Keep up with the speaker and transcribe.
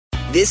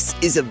This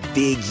is a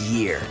big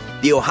year.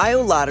 The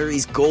Ohio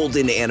Lottery's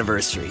golden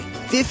anniversary.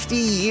 50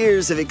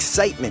 years of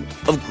excitement,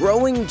 of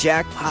growing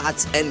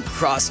jackpots and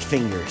crossed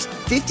fingers.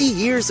 50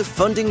 years of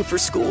funding for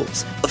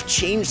schools, of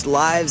changed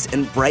lives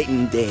and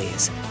brightened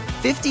days.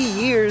 50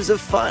 years of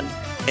fun.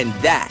 And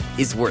that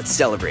is worth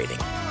celebrating.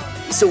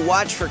 So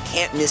watch for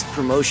can't-miss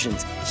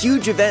promotions,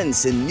 huge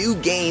events, and new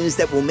games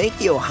that will make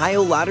the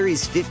Ohio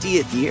Lottery's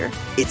 50th year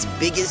its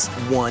biggest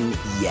one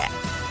yet.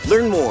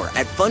 Learn more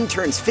at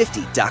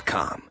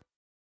funturns50.com.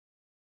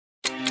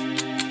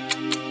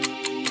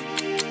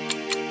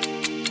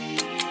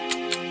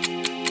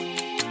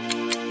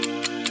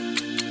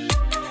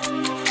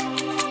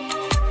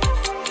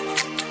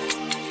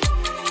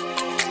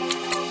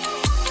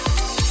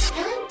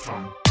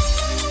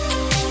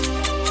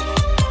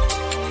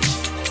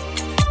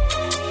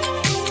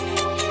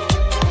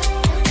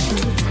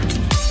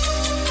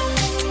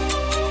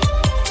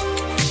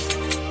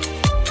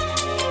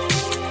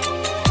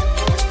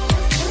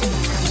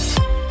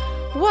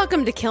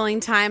 Welcome to Killing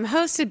Time,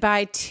 hosted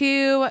by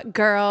two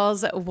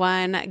girls,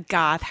 one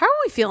goth. How are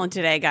we feeling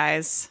today,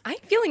 guys? I'm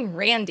feeling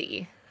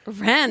randy.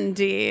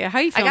 Randy. How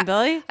you feeling,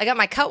 Billy? I got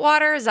my cut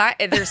waters.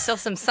 There's still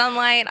some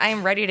sunlight. I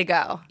am ready to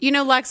go. You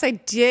know, Lex, I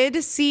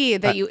did see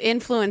that you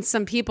influenced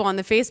some people on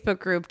the Facebook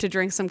group to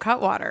drink some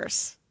cut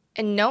waters.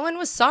 And no one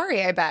was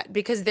sorry, I bet,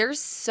 because they're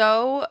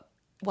so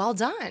well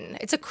done.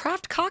 It's a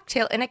craft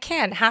cocktail in a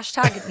can.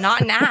 Hashtag not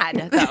an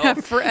ad,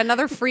 though. For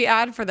another free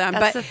ad for them.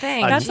 That's but the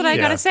thing. That's what I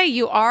got to say.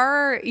 You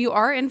are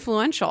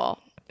influential.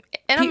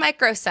 In a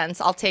micro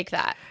sense, I'll take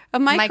that. A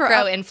micro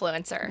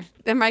influencer.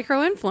 A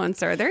micro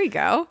influencer. There you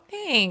go.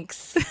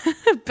 Thanks.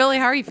 Billy,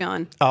 how are you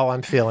feeling? Oh,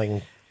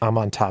 I'm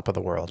on top of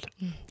the world.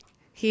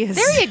 He is.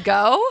 There you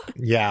go.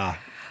 Yeah.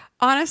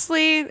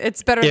 Honestly,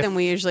 it's better than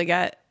we usually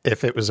get.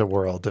 If it was a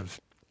world of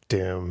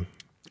doom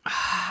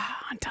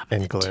on top of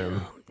and the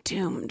gloom.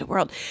 Doomed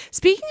world.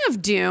 Speaking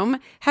of doom,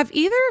 have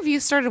either of you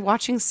started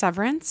watching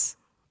Severance?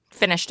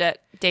 Finished it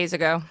days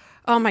ago.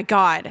 Oh my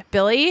God.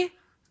 Billy?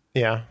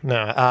 Yeah. No,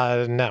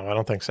 I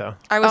don't think so.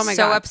 I was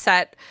God.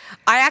 upset.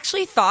 I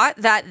actually thought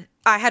that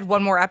I had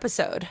one more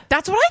episode.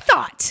 That's what I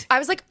thought. I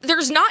was like,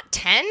 there's not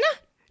 10?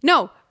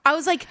 No. I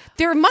was like,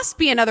 there must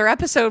be another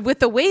episode. With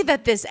the way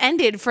that this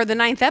ended for the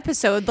 9th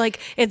episode, like,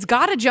 it's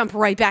got to jump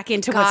right back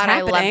into what's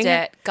happening.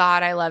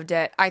 I loved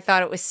it. I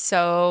thought it was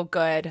so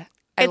good.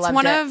 It's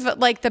one of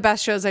like the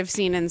best shows I've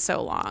seen in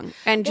so long.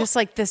 And just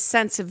like this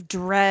sense of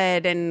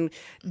dread and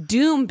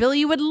doom. Billy,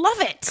 you would love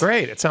it.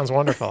 Great. It sounds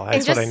wonderful.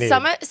 That's what I need.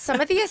 Some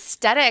of the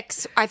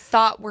aesthetics I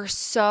thought were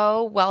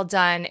so well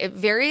done. It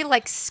very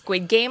like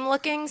Squid Game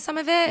looking, some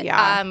of it.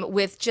 Yeah.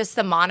 With just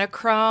the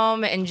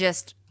monochrome and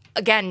just,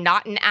 again,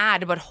 not an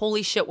ad, but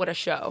holy shit, what a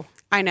show.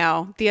 I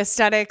know. The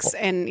aesthetics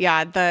and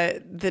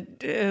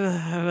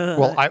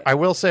Well, I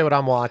will say what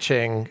I'm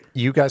watching.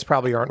 You guys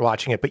probably aren't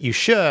watching it, but you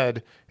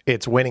should.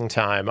 It's Winning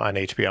Time on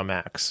HBO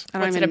Max. I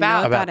don't What's even it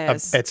about? know what that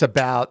is. It's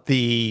about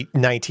the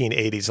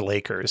 1980s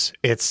Lakers.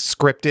 It's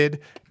scripted.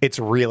 It's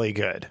really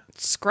good.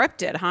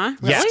 Scripted, huh?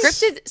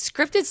 Yes.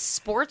 Scripted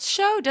sports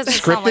show? Doesn't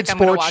sound like Scripted I'm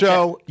going to sports watch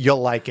show. it. You'll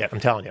like it. I'm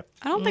telling you.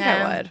 I don't think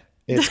I would.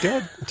 It's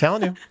good. I'm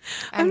telling you.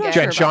 I'm not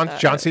good. sure about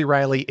John C.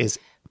 Reilly is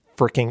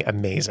freaking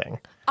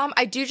amazing.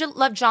 I do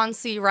love John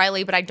C.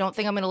 Reilly, but I don't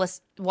think I'm going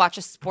to watch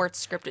a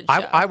sports scripted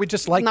show. I would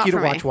just like Not you to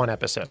for me. watch one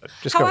episode.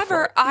 Just go for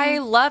However, it. I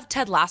love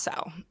Ted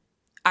Lasso.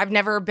 I've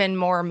never been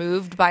more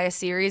moved by a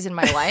series in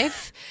my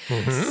life.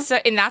 So,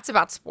 and that's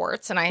about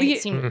sports. And I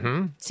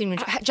seem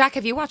Jack,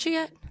 have you watched it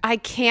yet? I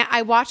can't.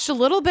 I watched a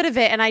little bit of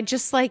it and I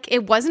just like,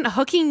 it wasn't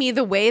hooking me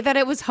the way that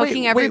it was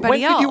hooking everybody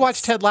when else. did you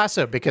watch Ted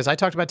Lasso? Because I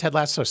talked about Ted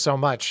Lasso so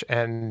much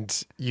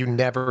and you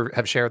never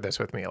have shared this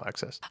with me,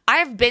 Alexis. I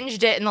have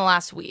binged it in the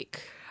last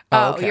week.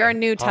 Oh, okay. you're a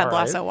new Ted All right.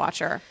 Lasso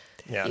watcher.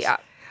 Yes. Yeah.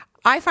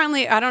 I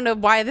don't know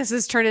why this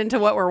has turned into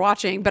what we're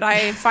watching, but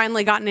I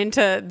finally gotten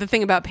into the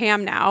thing about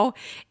Pam now.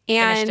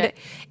 And Finished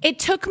it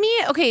took me,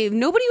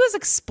 nobody was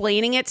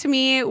explaining it to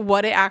me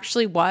what it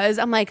actually was.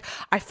 I'm like,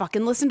 I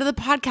fucking listened to the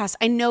podcast.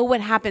 I know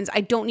what happens.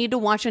 I don't need to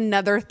watch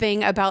another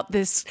thing about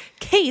this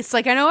case.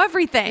 Like, I know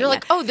everything. You're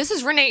like, oh, this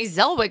is Renee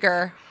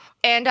Zellweger.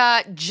 And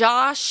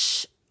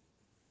Josh,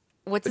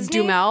 what's his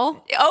name?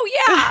 Dumel? Oh,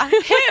 yeah,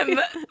 him.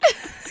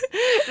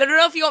 I don't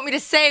know if you want me to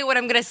say what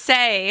I'm going to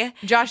say.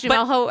 Josh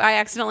Dumel, who I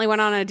accidentally went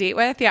on a date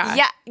with.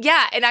 Yeah.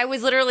 Yeah. And I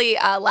was literally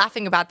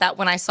laughing about that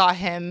when I saw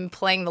him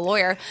playing the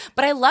lawyer.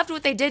 But I loved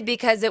what they did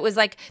because it was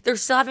like they're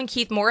still having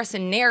Keith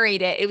Morrison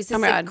narrate it. It was this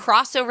like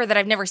crossover that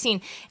I've never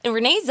seen. And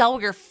Renee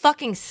Zellweger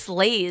fucking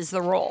slays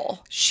the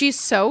role. She's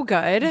so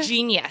good.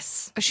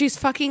 Genius. She's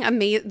fucking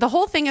amazing. The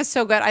whole thing is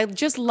so good. I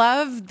just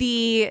love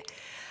the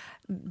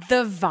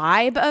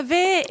vibe of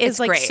it is It's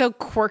like great. so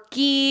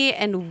quirky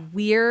and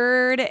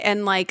weird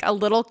and like a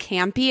little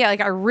campy.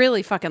 Like I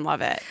really fucking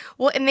love it.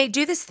 Well, and they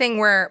do this thing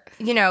where,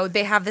 you know,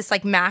 they have this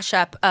like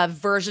mashup of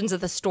versions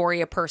of the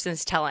story a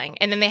person's telling.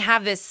 And then they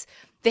have this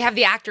they have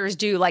the actors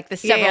do like the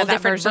several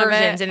different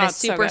versions in this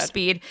super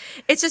speed.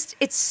 It's just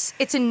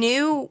it's a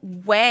new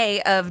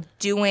way of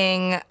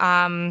doing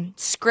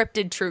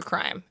scripted true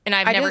crime, and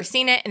I've never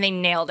seen it, and they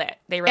nailed it.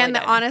 They really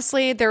did.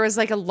 Honestly, there was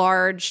like a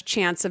large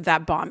chance of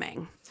that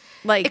bombing.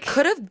 Like it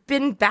could have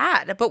been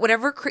bad, but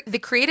whatever the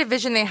creative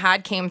vision they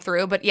had came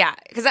through. But yeah,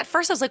 because at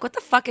first I was like, "What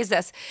the fuck is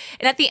this?"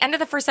 And at the end of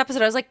the first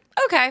episode, I was like,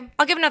 "Okay,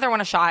 I'll give another one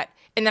a shot,"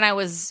 and then I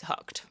was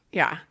hooked.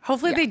 Yeah.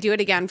 Hopefully they do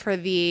it again for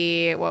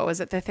the, what was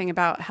it, the thing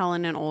about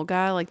Helen and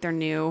Olga, like their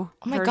new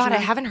Oh my God, I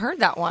haven't heard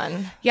that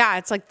one. Yeah,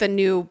 it's like the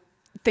new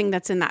thing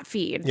that's in that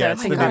feed. Yeah,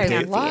 it's the new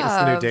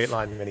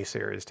Dateline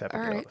miniseries type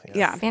of deal. deal.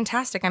 Yeah.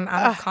 Fantastic. I'm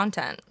out of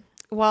content.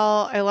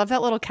 Well, I love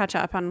that little catch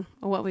up on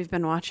what we've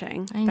been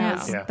watching. I know.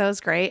 That was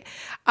great.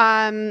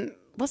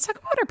 Let's talk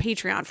about our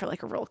Patreon for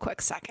like a real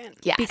quick second.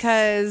 Yes.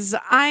 Because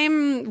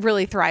I'm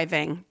really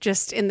thriving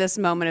just in this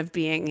moment of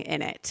being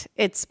in it.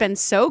 It's been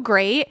so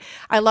great.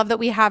 I love that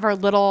we have our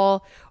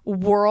little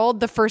world,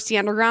 the Firsty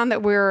Underground,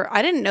 that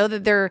I didn't know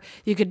that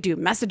you could do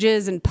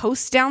messages and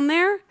posts down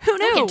there. Who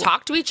knew? We can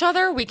talk to each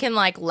other. We can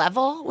like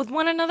level with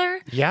one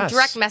another. Yes.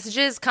 Direct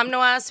messages come to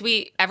us.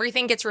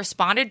 Everything gets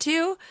responded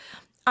to.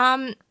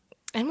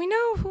 And we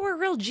know who our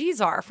real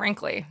G's are,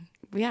 frankly.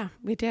 Yeah,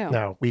 we do.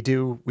 No, we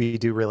do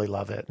really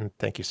love it. And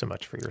thank you so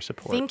much for your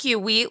support. Thank you.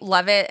 We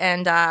love it.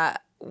 And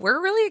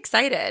we're really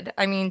excited.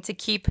 I mean,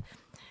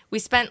 we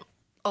spent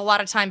a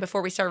lot of time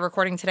before we started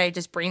recording today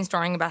just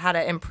brainstorming about how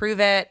to improve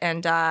it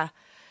and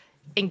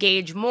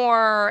engage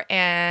more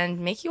and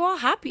make you all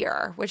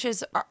happier, which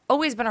has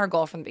always been our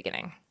goal from the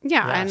beginning.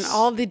 Yeah, yes. And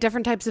all the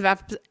different types of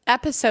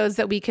episodes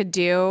that we could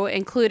do,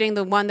 including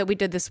the one that we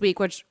did this week,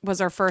 which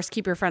was our first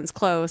Keep Your Friends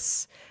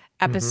Close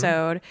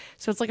episode. Mm-hmm.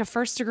 So it's like a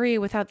first degree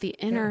without the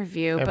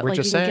interview, but like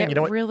you can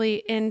get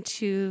really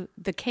into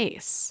the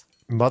case.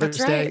 Mother's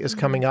Day is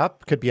coming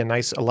up. Could be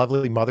a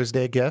lovely Mother's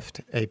Day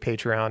gift, a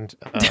Patreon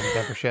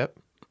membership.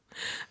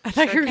 I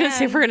thought you were going to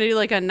say we're going to do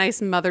like a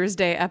nice Mother's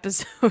Day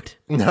episode.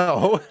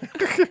 No.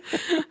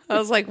 I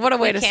was like, what a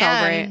way to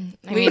celebrate.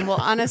 I mean,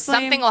 well, honestly,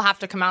 something will have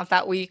to come out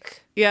that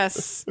week.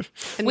 Yes.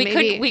 And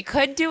we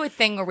could do a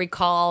thing where we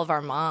call all of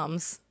our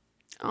moms.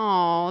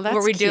 Oh, that's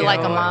where we cute. do like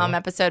a mom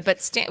episode,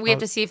 but we have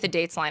to see if the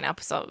dates line up.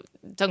 So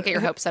don't get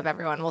your hopes up,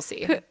 everyone. We'll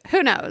see.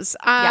 Who knows?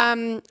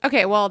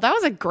 Okay, well, that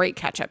was a great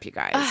catch up, you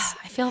guys.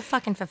 I feel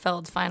fucking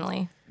fulfilled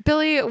finally.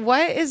 Billy,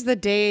 what is the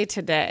day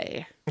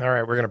today? All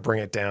right, we're going to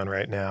bring it down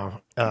right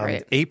now.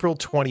 April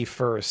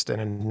 21st, and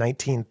in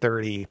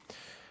 1930,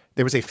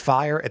 there was a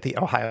fire at the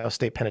Ohio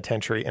State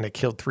Penitentiary, and it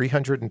killed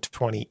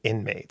 320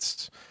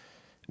 inmates.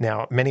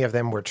 Now, many of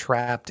them were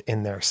trapped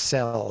in their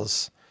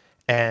cells.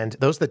 And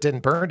those that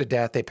didn't burn to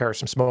death, they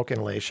perished from smoke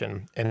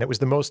inhalation. And it was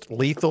the most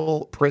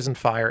lethal prison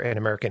fire in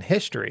American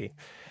history.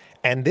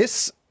 And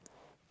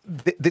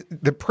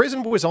the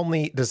prison was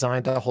only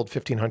designed to hold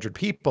 1,500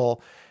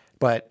 people,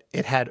 but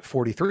it had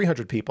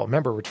 4,300 people.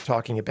 Remember, we're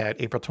talking about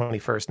April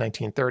 21st,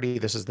 1930.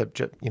 This is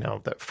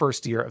the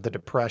first year of the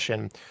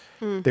Depression.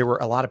 There were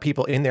a lot of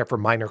people in there for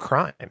minor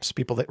crimes,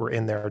 people that were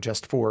in there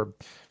just for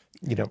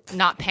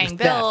not paying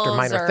theft bills or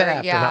minor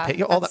theft or not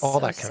paying, all that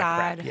kind of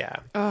sad. crap. Yeah.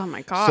 Oh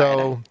my God.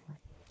 So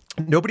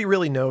nobody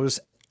really knows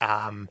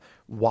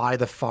why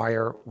the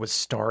fire was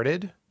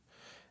started.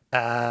 Two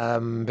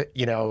of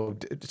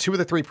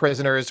the three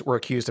prisoners were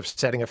accused of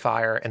setting a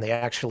fire, and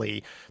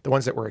the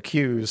ones that were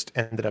accused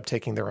ended up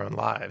taking their own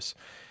lives.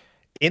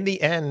 In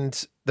the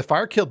end, the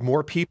fire killed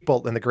more people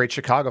than the Great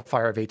Chicago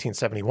Fire of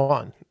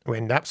 1871. I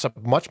mean, that's a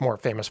much more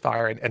famous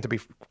fire. And to be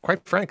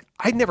quite frank,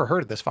 I'd never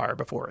heard of this fire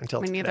before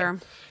until today. Me neither.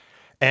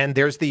 And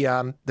there's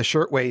the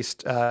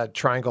shirtwaist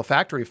Triangle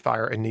Factory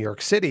fire in New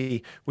York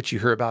City, which you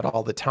hear about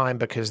all the time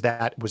because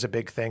that was a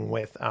big thing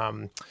with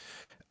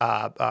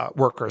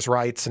workers'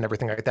 rights and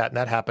everything like that. And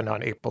that happened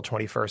on April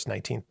 21st,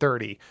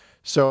 1930.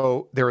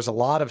 So there was a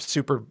lot of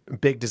super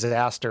big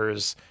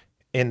disasters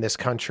in this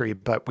country,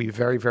 but we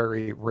very,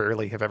 very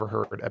rarely have ever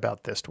heard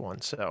about this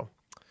one. So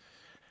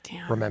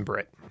remember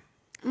it.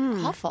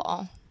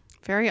 Awful.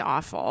 Very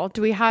awful.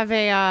 Do we have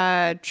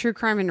a true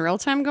crime in real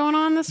time going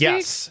on this week?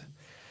 Yes.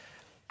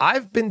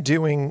 I've been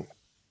doing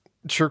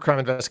true crime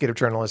investigative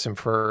journalism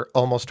for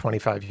almost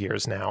 25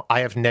 years now. I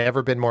have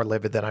never been more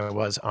livid than I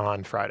was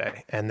on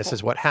Friday. And this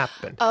is what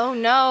happened. Oh,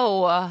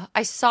 no.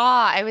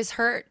 I was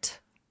hurt.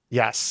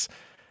 Yes.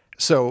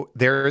 So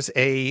there's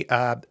a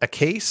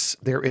case.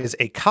 There is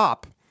a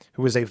cop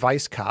who is a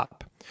vice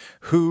cop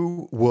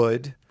who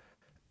would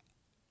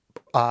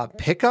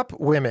pick up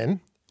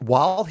women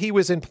while he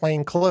was in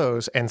plain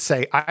clothes and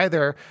say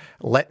either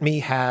let me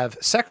have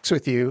sex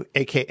with you,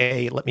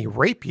 a.k.a. let me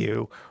rape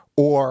you,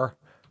 or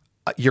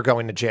you're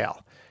going to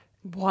jail.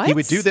 What? He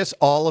would do this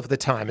all of the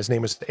time. His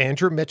name was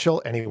Andrew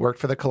Mitchell, and he worked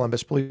for the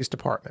Columbus Police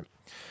Department.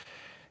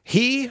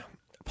 He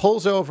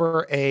pulls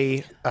over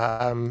a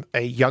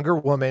younger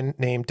woman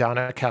named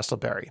Donna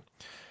Castleberry.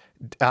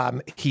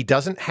 He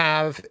doesn't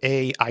have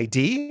a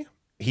ID.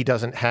 He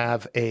doesn't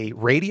have a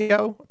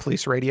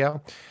police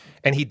radio.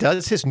 And he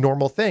does his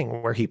normal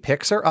thing where he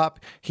picks her up.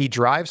 He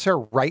drives her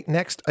right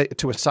next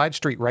to a side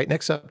street, right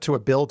next up to a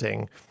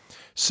building,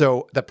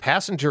 So the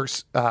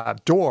passenger's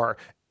door,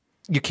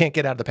 you can't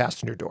get out of the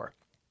passenger door.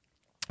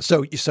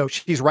 So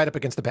she's right up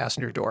against the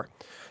passenger door.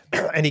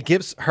 And he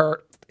gives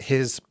her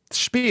his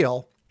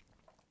spiel,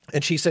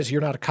 and she says,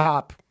 "You're not a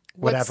cop,"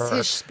 whatever. What's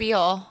his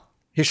spiel?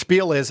 His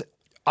spiel is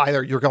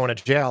either you're going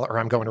to jail or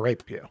I'm going to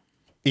rape you.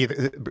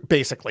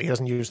 Basically, he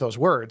doesn't use those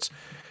words.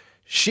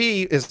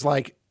 She is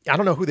like, I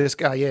don't know who this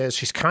guy is.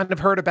 She's kind of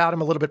heard about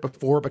him a little bit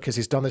before because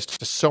he's done this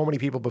to so many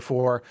people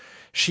before.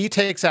 She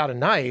takes out a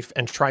knife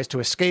and tries to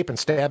escape and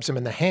stabs him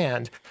in the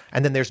hand.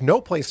 And then there's no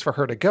place for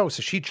her to go.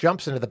 So she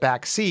jumps into the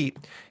back seat.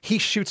 He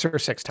shoots her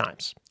 6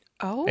 times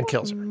and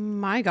kills her.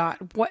 My God.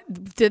 What?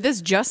 Did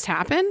this just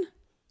happen?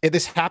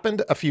 This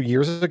happened a few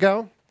years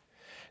ago.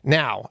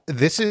 Now,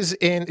 this is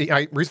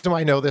reason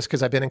why I know this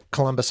because I've been in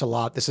Columbus a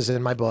lot. This is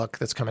in my book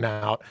that's coming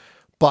out.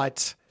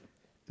 But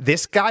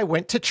this guy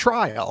went to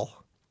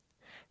trial,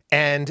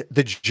 and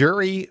the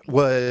jury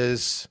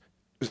was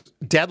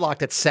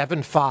deadlocked at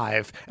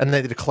 7-5, and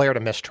they declared a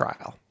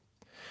mistrial.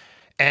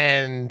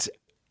 And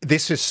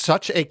this is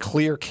such a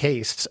clear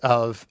case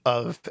of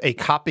a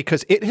cop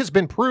because it has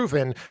been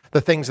proven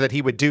the things that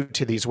he would do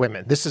to these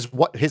women. This is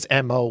what his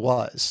MO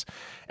was.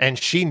 And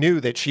she knew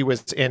that she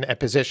was in a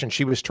position,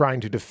 she was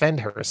trying to defend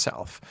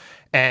herself,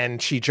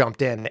 and she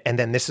jumped in, and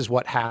then this is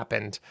what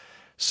happened.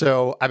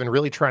 So I've been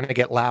really trying to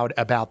get loud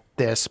about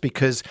this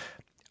because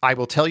I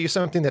will tell you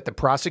something that the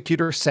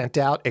prosecutor sent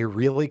out a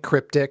really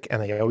cryptic,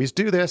 and they always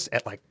do this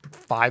at like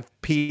 5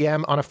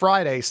 p.m. on a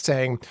Friday,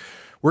 saying,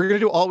 we're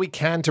going to do all we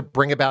can to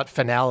bring about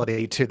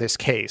finality to this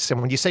case. And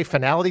when you say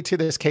finality to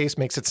this case,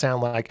 makes it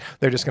sound like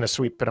they're just going to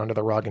sweep it under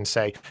the rug and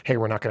say, hey,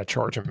 we're not going to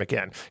charge him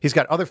again. He's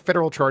got other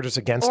federal charges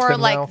against him. Or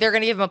like now. They're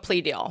going to give him a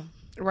plea deal.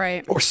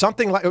 Right. Or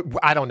something like,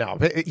 I don't know.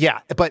 Yeah,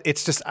 but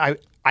it's just,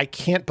 I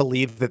can't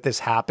believe that this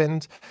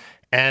happened.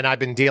 And I've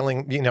been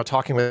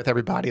talking with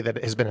everybody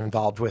that has been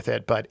involved with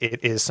it, but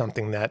it is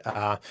something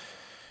that,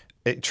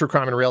 true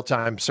crime in real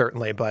time,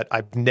 certainly, but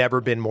I've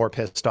never been more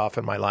pissed off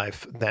in my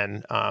life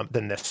than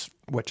this,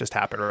 what just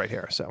happened right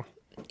here. So,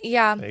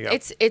 yeah,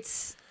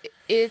 it's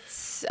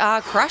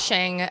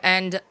crushing,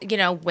 and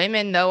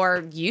women though are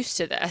used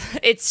to this.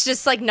 It's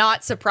just like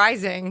not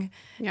surprising,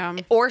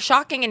 or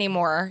shocking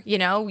anymore.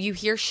 You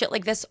hear shit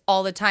like this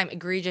all the time,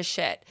 egregious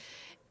shit.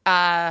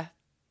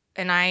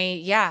 And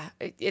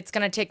it's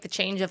gonna take the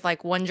change of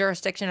like one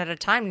jurisdiction at a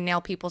time to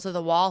nail people to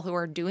the wall who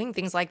are doing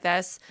things like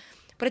this.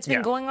 But it's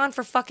been going on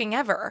for fucking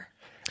ever.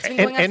 It's been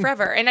going on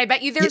forever. And I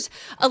bet you there's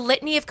a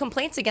litany of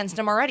complaints against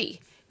him already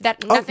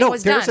that nothing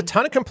was done. There's a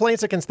ton of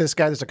complaints against this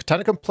guy. There's a ton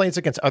of complaints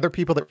against other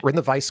people that were in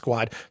the Vice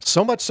Squad.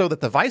 So much so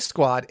that the Vice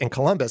Squad in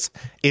Columbus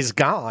is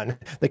gone.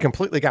 They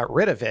completely got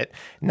rid of it.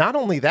 Not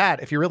only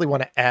that, if you really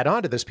want to add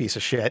on to this piece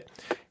of shit,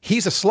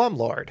 he's a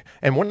slumlord.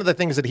 And one of the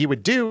things that he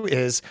would do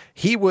is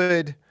he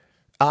would...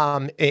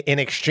 in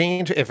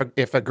exchange,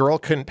 if a girl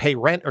couldn't pay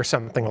rent or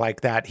something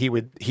like that, he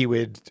would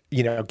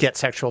get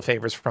sexual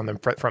favors from them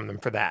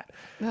for that.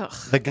 Ugh.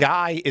 The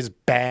guy is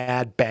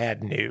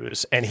bad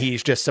news, and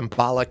he's just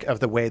symbolic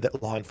of the way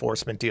that law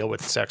enforcement deal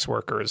with sex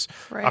workers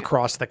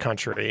across the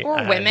country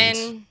or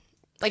women.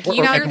 Like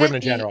women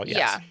in general.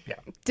 Yes. Yeah.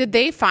 Did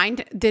they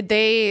find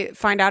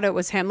out it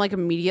was him like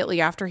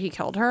immediately after he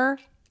killed her?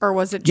 Or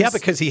was it just... Yeah,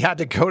 because he had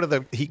to go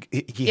to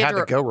he had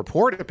to go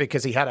report it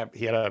because he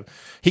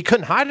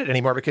couldn't hide it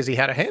anymore because he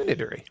had a hand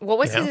injury. What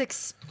was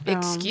his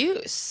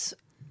excuse?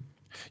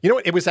 You know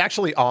what? It was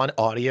actually on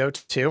audio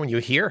too, and you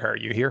hear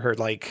her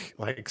like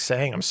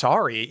saying, "I'm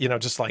sorry,"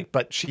 just like,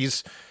 but she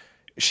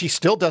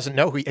still doesn't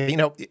know who.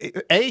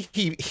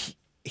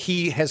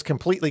 He has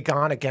completely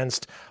gone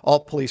against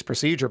all police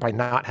procedure by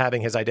not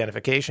having his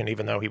identification,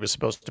 even though he was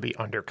supposed to be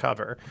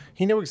undercover.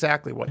 He knew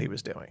exactly what he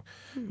was doing.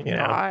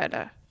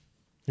 God.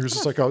 He was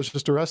just like, I was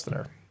just arresting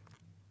her.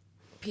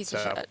 Piece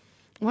of shit.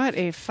 What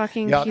a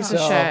fucking piece of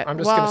shit. I'm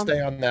just going to stay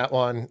on that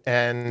one.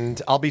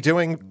 And I'll be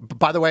doing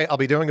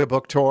a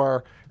book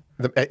tour.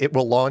 It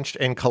will launch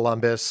in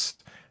Columbus.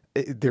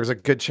 There's a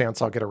good chance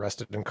I'll get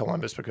arrested in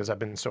Columbus because I've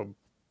been so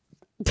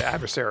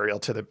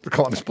adversarial to the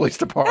Columbus Police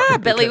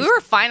Department. Billy, we were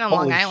fine on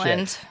Long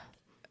Island. Shit.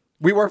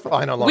 We were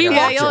fine on Long Island. We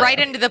walked right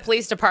into the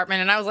police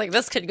department, and I was like,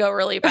 this could go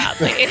really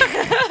badly.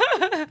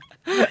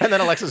 And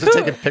then Alexis was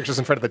taking pictures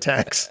in front of the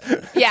tanks.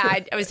 Yeah,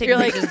 I was taking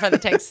pictures in front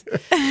of the tanks.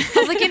 I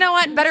was like, you know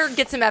what? Better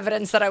get some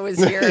evidence that I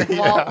was here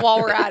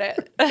while we're at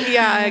it.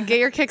 Yeah, get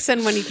your kicks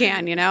in when you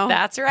can,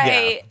 That's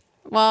right. Yeah.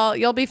 Well,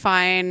 you'll be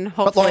fine,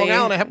 hopefully. But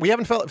Long Island, we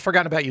haven't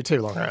forgotten about you too,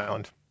 Long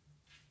Island.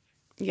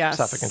 Yes.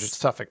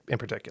 Suffolk in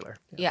particular.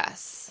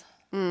 Yes.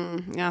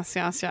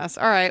 Yes.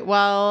 All right.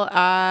 Well,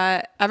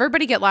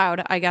 everybody get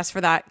loud, I guess,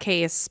 for that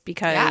case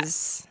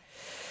because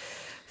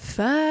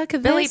fuck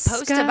Billy, this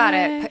post guy. about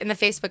it in the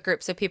Facebook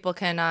group so people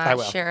can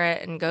share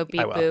it and go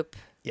beep boop.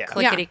 Yeah.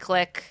 Clickety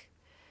click.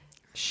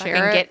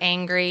 Share it. Get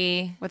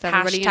angry with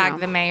everybody. Hashtag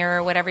the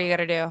mayor, whatever you got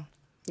to do.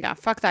 Yeah,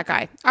 fuck that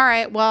guy. All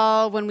right.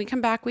 Well, when we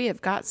come back, we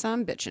have got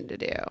some bitching to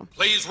do.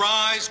 Please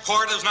rise.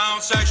 Court is now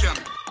in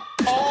session.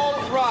 All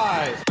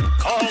rise.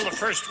 Call the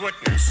first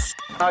witness.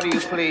 How do you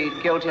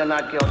plead, guilty or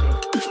not guilty?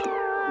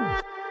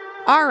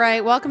 All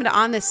right, welcome to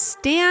On the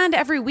Stand.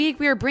 Every week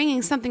we are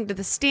bringing something to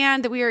the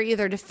stand that we are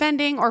either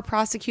defending or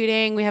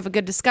prosecuting. We have a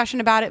good discussion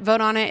about it,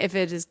 vote on it if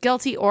it is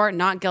guilty or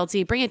not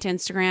guilty, bring it to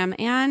Instagram.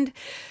 And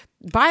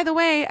by the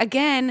way,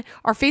 again,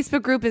 our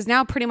Facebook group is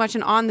now pretty much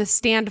an On the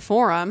Stand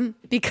forum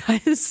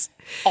because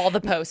all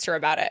the posts are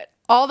about it.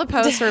 All the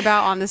posts are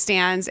about On the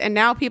Stands, and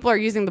now people are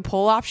using the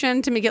poll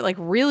option to make it like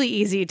really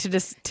easy to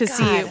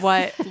see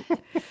what.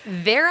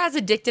 They're as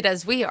addicted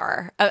as we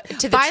are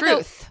to the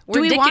truth.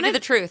 We're addicted to the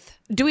truth.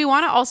 Do we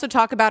want to also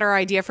talk about our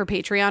idea for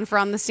Patreon for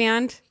On the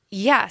Stand?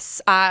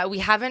 Yes. We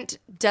haven't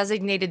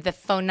designated the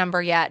phone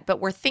number yet,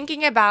 but we're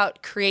thinking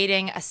about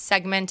creating a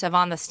segment of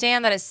On the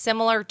Stand that is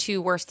similar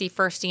to Worsty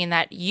Firsty in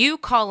that you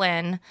call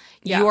in,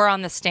 you are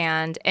on the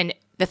stand, and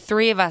the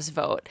three of us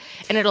vote.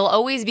 And it'll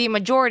always be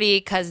majority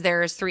because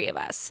there's three of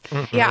us.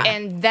 Mm-hmm. Yeah.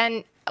 And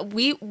then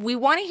we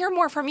want to hear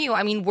more from you.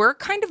 I mean, we're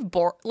kind of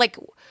bored. Like,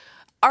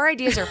 our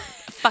ideas are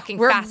fucking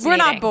fascinating. We're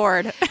not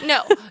bored.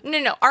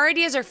 No. Our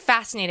ideas are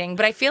fascinating,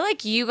 but I feel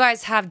like you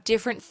guys have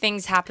different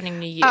things happening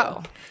to you.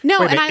 Oh.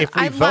 No, wait, and if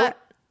we vote,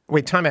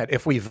 wait, time out.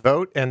 If we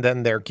vote and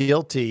then they're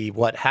guilty,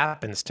 what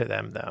happens to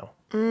them, though?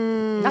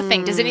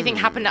 Nothing. Does anything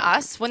happen to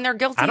us when they're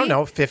guilty? I don't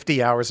know.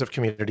 50 hours of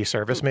community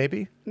service,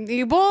 maybe?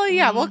 Well,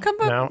 yeah, we'll come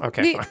up. No?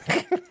 Okay.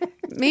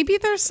 Maybe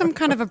there's some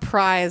kind of a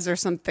prize or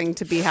something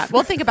to be had.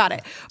 We'll think about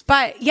it.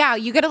 But yeah,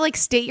 you got to like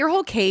state your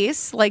whole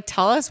case, like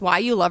tell us why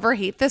you love or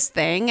hate this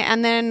thing.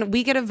 And then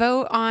we get to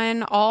vote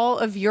on all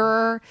of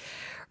your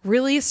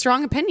really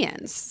strong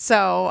opinions.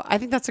 So I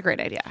think that's a great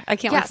idea. I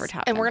can't wait for it to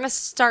happen. And we're going to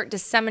start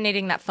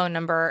disseminating that phone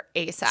number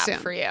ASAP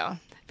for you.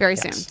 Very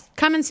soon.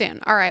 Coming soon.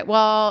 All right.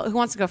 Well, who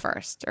wants to go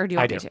first? Or do you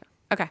want me to?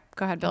 Okay.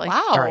 Go ahead, Billy.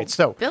 Wow. All right.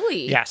 So,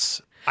 Billy.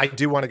 Yes. I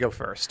do want to go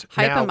first.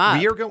 Hype him up.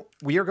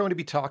 We are going to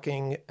be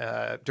talking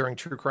during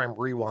True Crime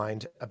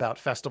Rewind about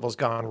festivals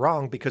gone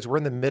wrong because we're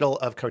in the middle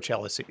of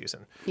Coachella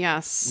season.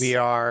 Yes.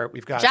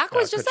 We've got Jack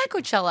was just at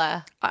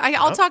Coachella.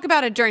 I'll talk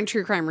about it during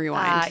True Crime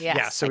Rewind. Yes.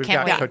 Yeah, so we've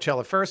got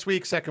Coachella first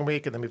week, second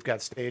week, and then we've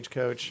got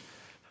Stagecoach.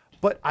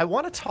 But I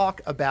want to talk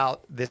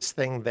about this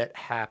thing that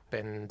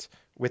happened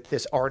with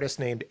this artist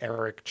named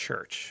Eric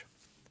Church.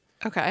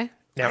 Okay.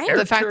 Now,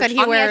 the fact that he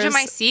on wears the edge of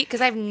my seat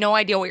because I have no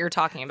idea what you're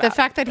talking about. the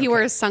fact that he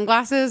wears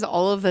sunglasses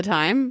all of the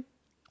time.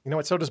 You know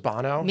what? So does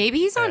Bono. Maybe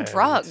he's on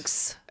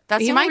drugs.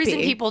 That's the only reason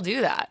people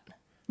do that.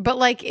 But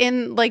like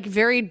in like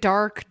very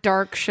dark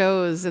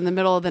shows in the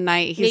middle of the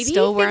night, he's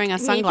still wearing a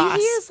sunglass.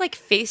 Maybe he has like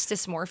face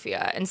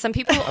dysmorphia, and some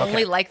people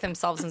only like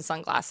themselves in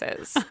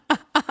sunglasses.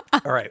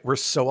 All right, we're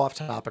so off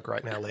topic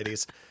right now,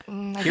 ladies.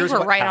 I think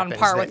we're right on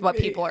par with what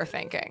people are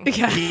thinking.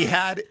 Yeah.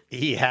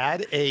 He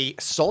had a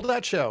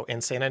sold-out show in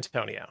San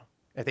Antonio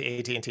at the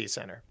AT&T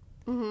Center,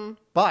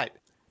 but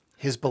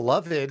his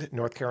beloved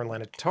North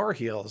Carolina Tar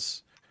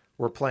Heels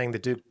were playing the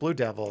Duke Blue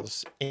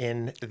Devils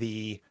in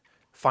the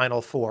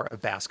Final Four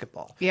of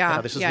basketball. Yeah.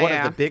 Now, this is one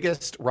of the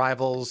biggest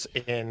rivals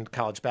in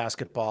college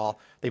basketball.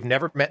 They've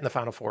never met in the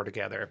Final Four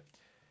together.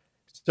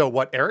 So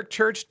what Eric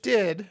Church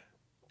did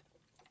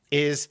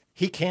is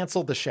he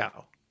canceled the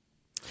show.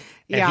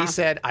 And he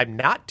said, I'm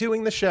not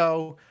doing the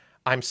show.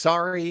 I'm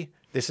sorry.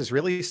 This is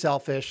really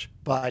selfish,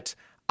 but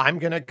I'm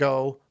going to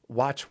go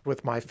watch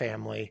with my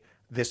family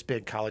this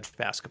big college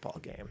basketball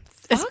game.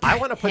 I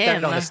want to put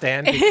that on the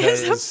stand because it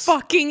is a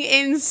fucking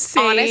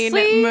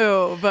insane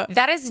move.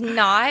 That is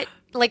not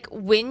like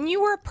when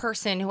you are a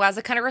person who has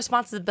a kind of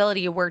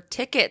responsibility where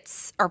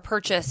tickets are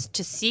purchased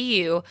to see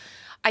you.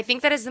 I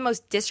think that is the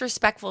most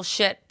disrespectful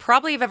shit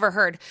probably I've ever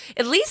heard.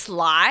 At least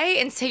lie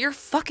and say you're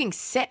fucking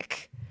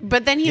sick.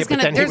 But then there's going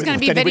to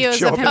be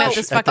videos of him at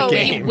this fucking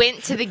game. He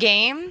went to the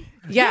game?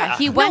 Yeah,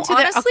 he went to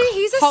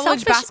he's a college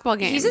selfish, basketball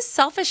game. He's a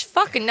selfish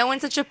fuck and no one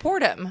should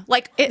support him.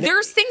 Like,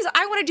 there's things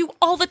I want to do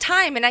all the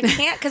time and I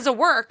can't because of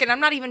work and I'm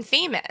not even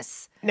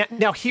famous.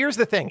 Now here's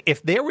the thing.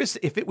 If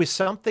it was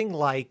something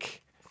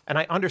like, and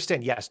I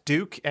understand, yes,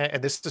 Duke,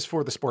 and this is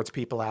for the sports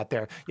people out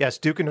there. Yes,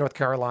 Duke and North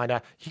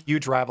Carolina,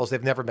 huge rivals.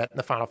 They've never met in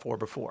the Final Four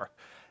before.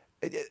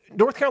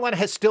 North Carolina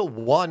has still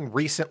won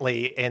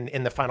recently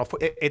in the Final Four.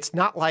 It's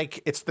not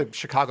like it's the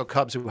Chicago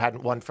Cubs who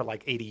hadn't won for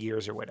like 80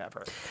 years or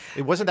whatever.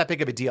 It wasn't that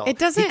big of a deal. He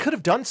could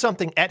have done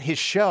something at his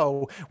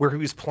show where he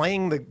was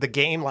playing the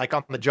game like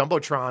on the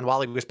Jumbotron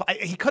while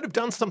he could have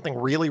done something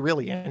really,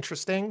 really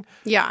interesting.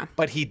 Yeah.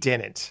 But he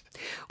didn't.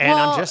 And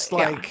I'm just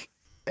like,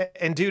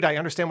 and dude, I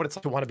understand what it's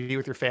like to want to be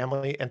with your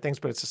family and things,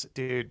 but it's just,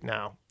 dude,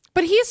 no.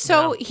 But he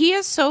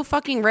is so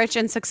fucking rich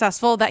and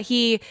successful that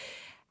he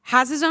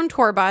has his own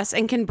tour bus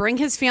and can bring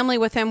his family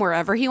with him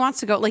wherever he wants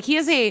to go. Like, he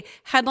is a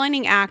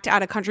headlining act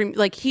at a country.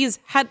 Like,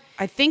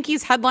 I think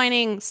he's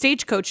headlining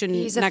Stagecoach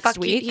next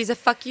week. He's a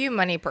fuck you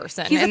money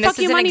person. He's and a fuck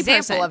this you is an money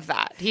example person. of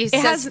that. He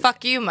says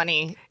fuck you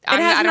money.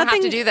 I don't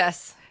have to do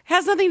this. It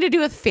has nothing to do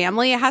with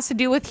family. It has to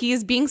do with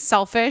he's being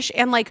selfish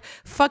and like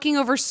fucking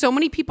over so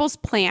many people's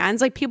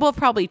plans. Like people have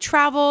probably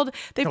traveled.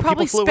 They've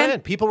probably people flew in.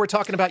 People were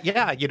talking about,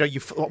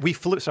 we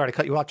flew. Sorry to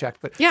cut you off, Jack,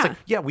 but it's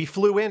like, we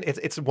flew in.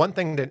 It's one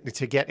thing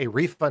to get a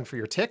refund for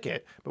your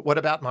ticket, but what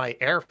about my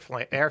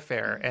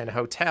airfare and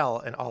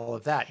hotel and all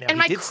of that? Now, and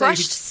my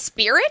crushed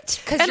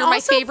spirit because you're my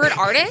favorite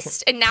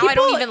artist, and now I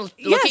don't even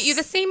look at you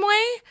the same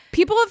way.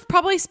 People have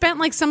probably spent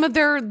like some of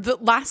the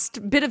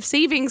last bit of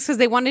savings because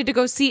they wanted to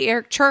go see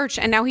Eric Church,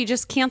 and now he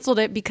just canceled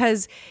it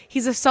because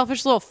he's a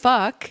selfish little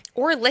fuck.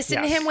 Or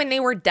listen to him when they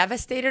were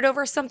devastated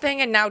over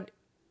something, and now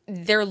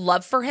their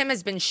love for him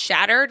has been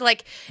shattered.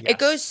 Like it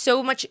goes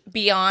so much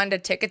beyond a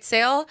ticket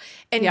sale,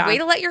 and way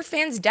to let your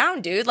fans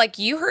down, dude. Like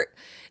you hurt.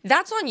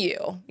 That's on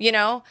you, you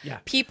know? Yeah.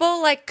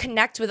 People like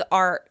connect with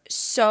art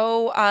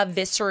so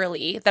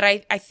viscerally that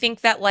I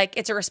think that like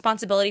it's a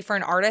responsibility for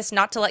an artist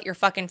not to let your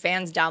fucking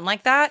fans down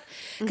like that.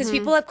 Because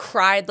people have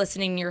cried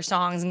listening to your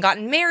songs and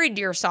gotten married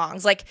to your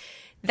songs. Like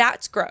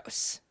that's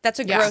gross. That's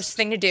a gross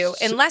thing to do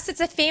unless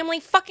it's a family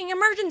fucking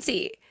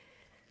emergency.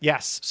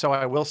 Yes. So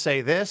I will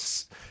say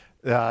this.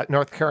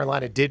 North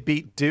Carolina did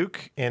beat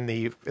Duke in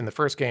the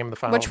first game of the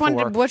Final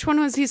Four. Which one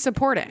was he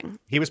supporting?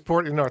 He was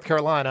supporting North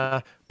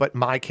Carolina, but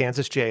my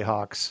Kansas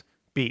Jayhawks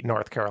beat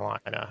North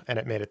Carolina, and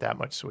it made it that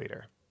much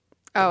sweeter.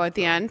 Oh, at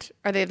the end?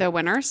 Are they the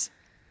winners?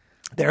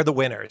 They're the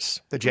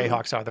winners. The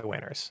Jayhawks are the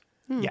winners.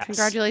 Yes.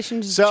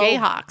 Congratulations,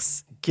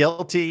 Jayhawks.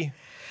 Guilty.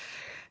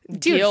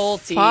 Dude,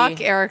 guilty.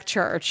 Fuck Eric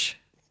Church.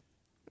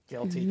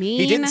 Guilty.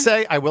 He did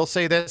say, I will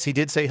say this, he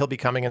did say he'll be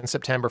coming in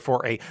September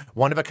for a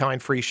one-of-a-kind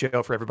free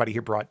show for everybody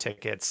who brought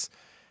tickets.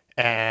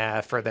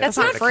 That's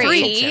not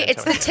free.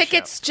 It's the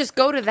tickets. Show. Just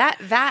go to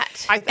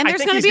that. I think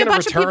he's going to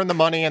return the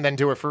money and then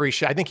do a free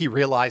show. I think he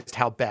realized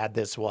how bad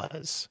this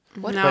was.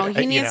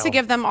 He needs to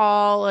give them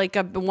all like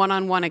a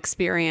one-on-one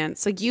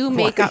experience. Like you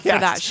make up for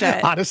that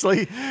shit.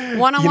 Honestly,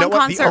 one-on-one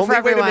concert for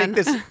everyone.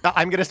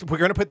 We're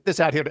going to put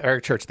this out here to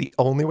Eric Church. The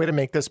only way to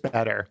make this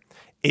better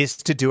is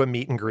to do a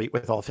meet and greet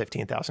with all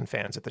 15,000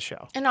 fans at the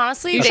show. And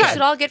honestly, they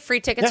should all get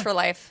free tickets for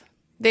life.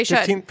 They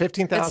should.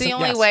 15,000. That's the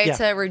only way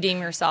to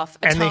redeem yourself.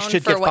 And they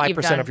should get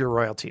 5% of your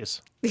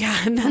royalties. Yeah,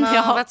 and then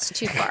that's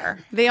too far.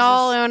 They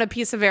all own a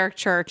piece of Eric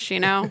Church,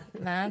 you know?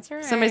 That's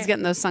right. Somebody's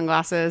getting those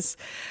sunglasses.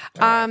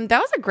 That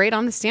was a great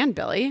on the stand,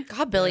 Billy.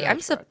 God, Billy,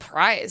 I'm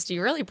surprised.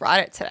 You really brought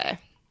it today.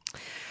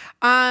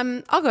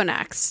 I'll go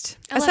next.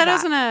 I said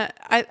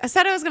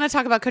I was gonna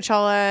talk about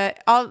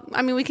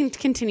Coachella. We can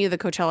continue the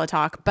Coachella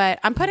talk, but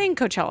I'm putting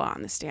Coachella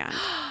on the stand.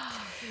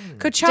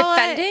 Coachella,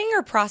 defending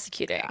or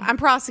prosecuting? I'm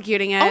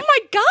prosecuting it. Oh my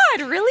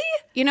God, really?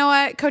 You know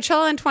what?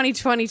 Coachella in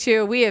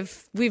 2022,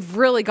 we've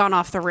really gone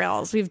off the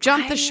rails. We've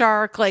jumped the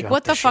shark. Like,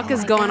 what the fuck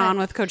is going on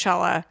with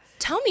Coachella?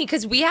 Tell me,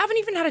 because we haven't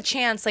even had a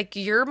chance. Like,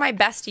 you're my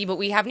bestie, but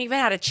we haven't even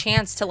had a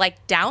chance to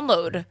like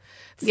download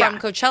from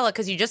Coachella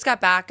because you just got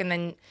back, and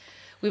then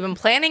we've been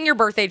planning your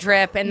birthday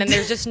trip, and then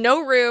there's just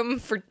no room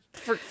for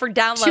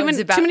downloads.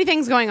 Too many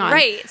things going on.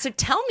 Right. So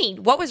tell me,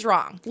 what was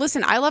wrong?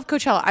 Listen, I love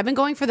Coachella. I've been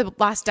going for the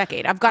last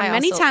decade. I've gone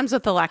many times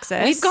with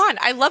Alexis. We've gone.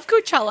 I love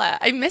Coachella.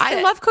 I miss it.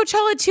 I love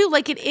Coachella too.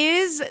 Like it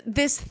is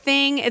this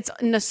thing. It's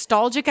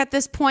nostalgic at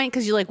this point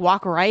because you like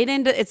walk right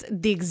into it's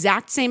the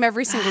exact same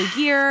every single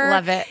year.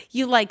 Love it.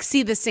 You like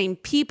see the same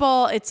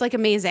people. It's like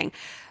amazing.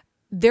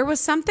 There was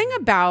something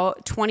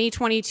about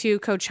 2022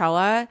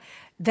 Coachella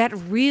that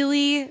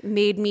really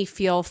made me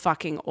feel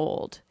fucking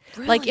old.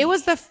 Really? Like it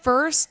was the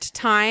first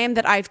time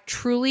that I've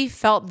truly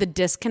felt the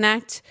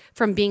disconnect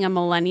from being a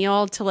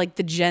millennial to like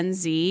the Gen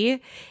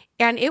Z.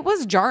 And it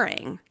was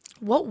jarring.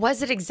 What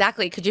was it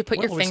exactly? Could you put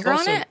your finger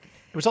on it?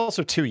 It was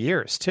also 2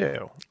 years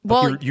too.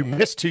 Well, you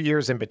missed 2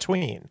 years in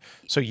between.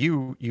 So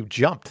you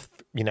jumped,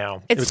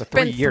 it was a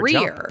 3-year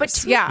jump. But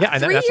 3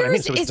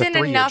 years isn't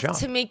enough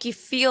to make you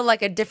feel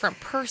like a different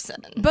person.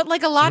 But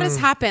like a lot has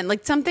happened.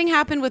 Like something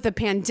happened with the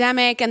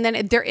pandemic, and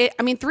then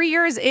 3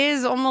 years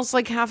is almost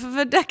like half of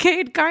a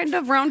decade, kind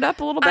of round up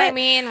a little bit. I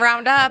mean,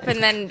 round up,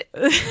 and then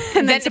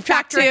and then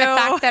factor in the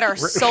fact that our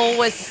soul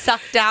was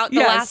sucked out the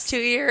last 2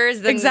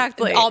 years. Then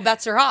exactly, all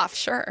bets are off.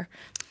 Sure.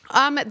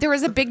 There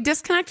was a big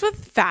disconnect with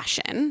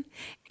fashion.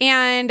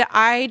 And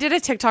I did a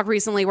TikTok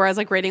recently where I was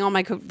like rating all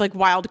my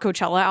wild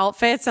Coachella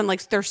outfits, and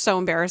like they're so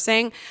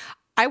embarrassing.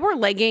 I wore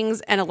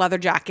leggings and a leather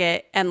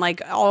jacket and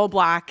like all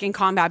black and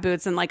combat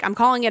boots, and like I'm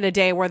calling it a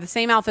day. Wore the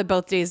same outfit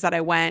both days that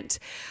I went.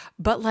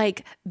 But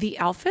like the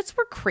outfits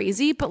were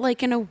crazy, but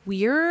like in a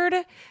weird,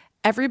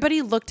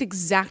 everybody looked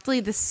exactly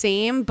the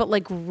same, but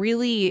like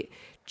really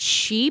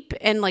cheap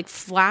and like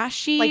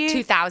flashy. Like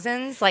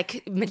 2000s,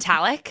 like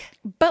metallic.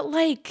 But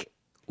like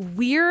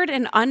weird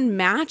and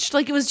unmatched.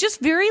 Like it was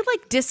just very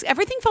like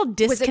everything felt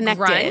disconnected.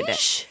 Was it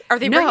grunge? Are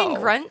they bringing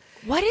grunge?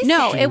 What is it?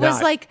 No, it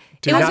was like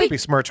do not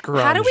besmirch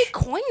grunge. How do we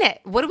coin it?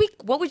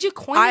 What would you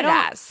coin it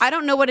as? I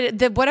don't know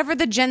whatever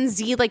the Gen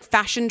Z like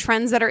fashion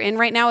trends that are in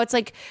right now. It's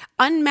like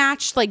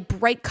unmatched, like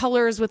bright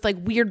colors with like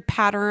weird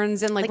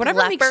patterns and like whatever.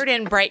 Leopard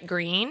and bright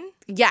green.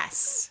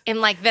 Yes. And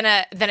like then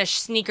a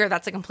sneaker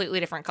that's a completely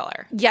different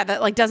color. Yeah,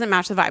 that like doesn't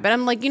match the vibe. But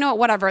I'm like,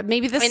 whatever.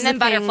 Maybe this. And then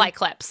butterfly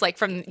clips like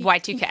from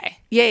Y2K.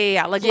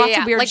 Yeah. Like lots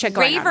of weird like shit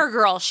going on. raver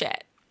girl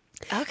shit.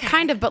 Okay.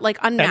 Kind of, but like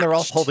unmatched. And they're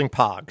all holding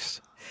pogs.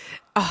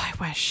 Oh, I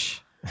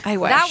wish.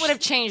 That would have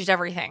changed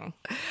everything.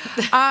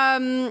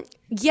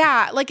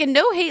 Yeah, like, and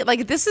no hate.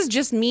 Like, this is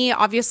just me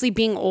obviously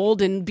being old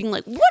and being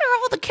like, what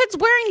are all the kids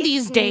wearing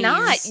these days?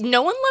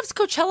 No one loves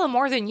Coachella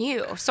more than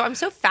you. So I'm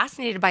so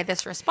fascinated by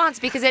this response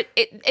because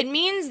it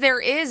means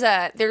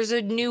there's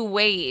a new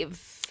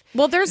wave.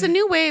 Well, there's a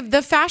new wave.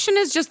 The fashion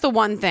is just the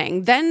one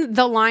thing. Then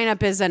the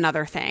lineup is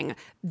another thing.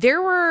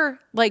 There were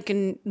like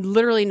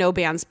literally no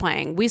bands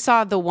playing. We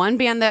saw the one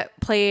band that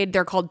played.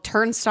 They're called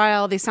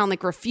Turnstile. They sound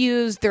like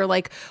Refused. They're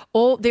like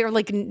old. They're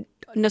like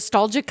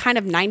nostalgic kind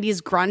of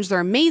 90s grunge. They're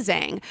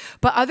amazing.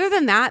 But other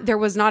than that, there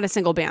was not a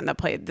single band that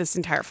played this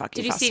entire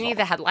fucking festival. Did you see any of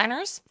the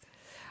headliners?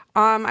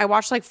 I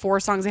watched like 4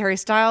 songs of Harry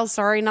Styles.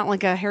 Sorry, not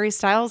like a Harry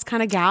Styles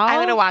kind of gal. I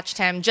would have watched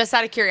him just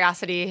out of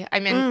curiosity.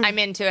 I'm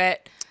into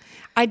it.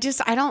 I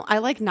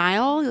like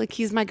Niall. Like,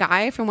 he's my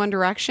guy from One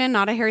Direction,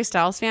 not a Harry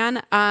Styles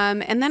fan.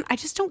 And then I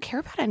just don't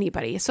care about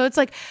anybody. So it's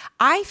like,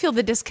 I feel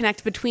the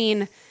disconnect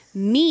between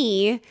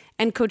me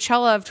and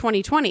Coachella of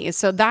 2020.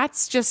 So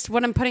that's just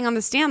what I'm putting on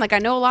the stand. Like, I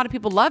know a lot of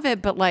people love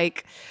it, but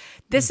like,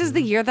 this is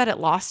the year that it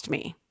lost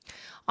me.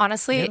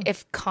 Honestly,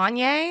 if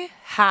Kanye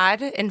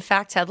had in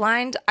fact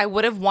headlined, I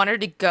would have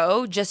wanted to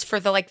go just for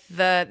the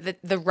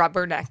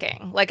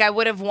rubbernecking. Like, I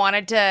would have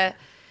wanted to.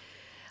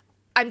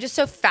 I'm just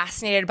so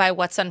fascinated by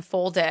what's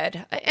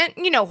unfolded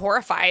and,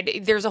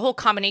 horrified. There's a whole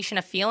combination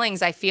of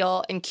feelings I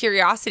feel and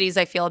curiosities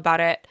I feel about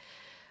it.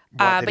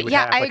 But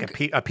yeah,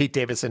 a Pete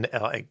Davidson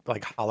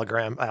like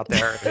hologram out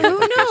there. Who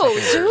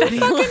knows? Who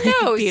fucking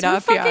knows? Who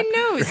fucking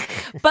knows?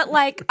 But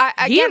like,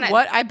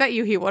 I bet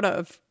you he would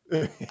have.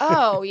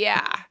 Oh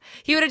yeah,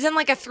 he would have done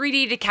like a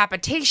 3D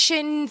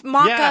decapitation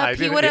mock-up.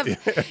 He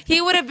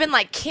would have been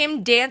like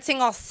Kim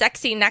dancing all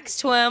sexy next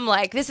to him,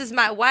 like, this is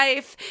my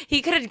wife.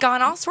 He could have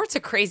gone all sorts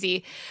of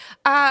crazy.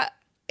 I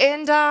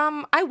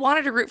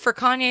wanted to root for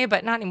Kanye,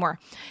 but not anymore.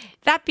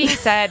 That being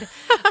said,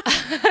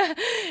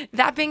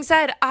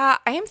 I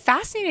am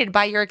fascinated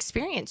by your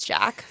experience,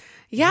 Jack.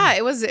 Yeah,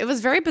 it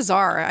was very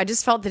bizarre. I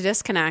just felt the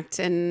disconnect,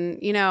 and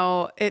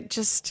it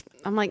just.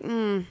 I'm like,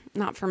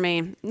 not for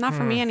me. Not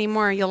for me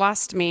anymore. You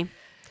lost me.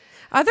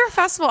 Other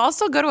festival, I'll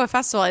still go to a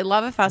festival. I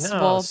love a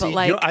festival, but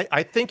like...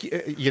 I think,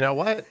 you know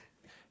what?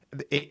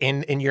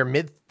 In your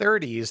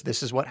mid-30s,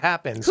 this is what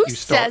happens. Who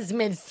says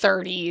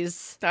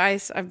mid-30s?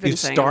 I've been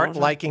saying you start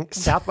liking...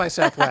 South by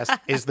Southwest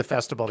is the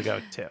festival to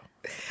go to.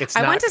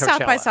 I went to Coachella.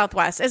 South by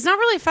Southwest. It's not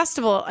really a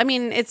festival. I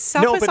mean,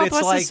 South by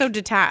Southwest is so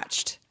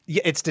detached.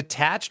 Yeah, it's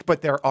detached,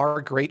 but there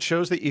are great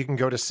shows that you can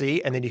go to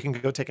see, and then you can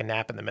go take a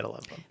nap in the middle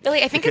of them.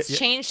 Billy, I think it's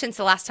changed since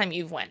the last time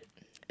you went.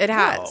 It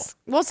has.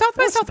 No. Well, South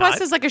by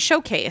Southwest is like a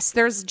showcase.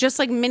 There's just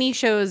like mini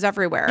shows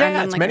everywhere. Yeah, and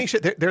then, it's like, many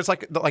shows. There's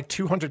like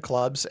 200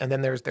 clubs, and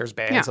then there's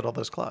bands at all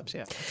those clubs.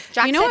 Yeah.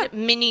 Jack said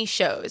mini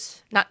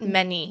shows, not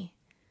many.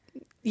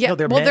 Yeah,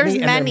 there's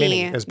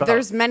many.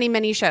 There's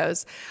many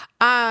shows.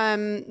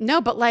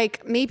 No, but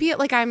like maybe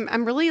like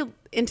I'm really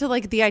into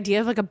like the idea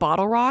of like a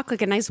bottle rock,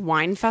 like a nice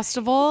wine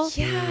festival.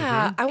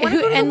 Yeah, I want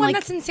to go to the one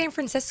that's in San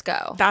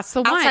Francisco. That's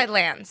the one. Outside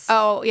Lands.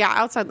 Oh yeah,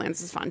 Outside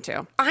Lands is fun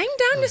too. I'm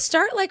down to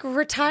start like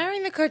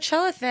retiring the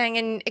Coachella thing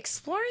and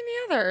exploring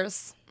the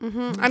others.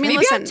 Mm-hmm. I mean,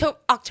 maybe listen,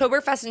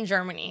 Oktoberfest in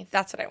Germany.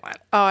 That's what I want.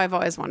 Oh, I've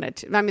always wanted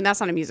to. I mean, that's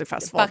not a music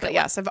festival, but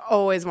yes, I've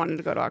always wanted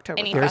to go to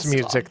Oktoberfest. There's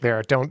music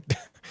there. Don't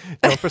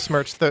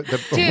besmirch the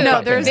Dude,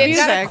 no, there's they've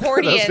music. Got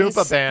accordions. Those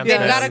Oompa bands. They've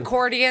got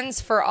accordions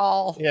for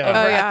all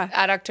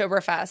at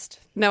Oktoberfest.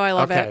 No, I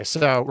love it. Okay,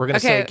 so we're going to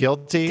say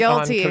guilty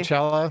on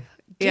Coachella.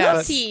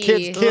 Guilty.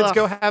 Kids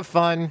go have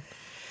fun.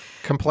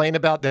 Complain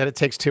about that it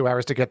takes 2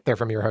 hours to get there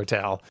from your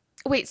hotel.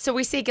 Wait, so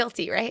we say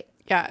guilty, right?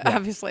 Yeah,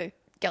 obviously.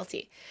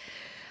 Guilty.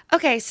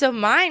 Okay, so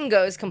mine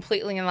goes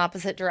completely in the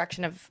opposite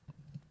direction of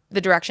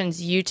the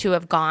directions you two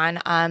have gone.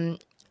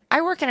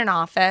 I work in an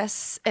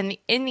office, and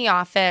in the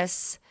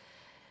office,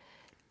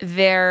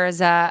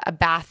 there's a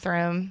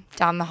bathroom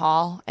down the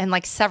hall, and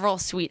like several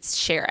suites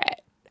share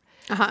it.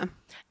 Uh-huh.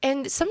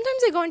 And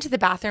sometimes I go into the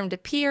bathroom to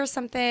pee or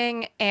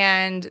something,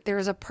 and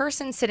there's a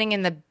person sitting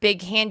in the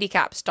big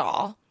handicap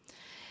stall.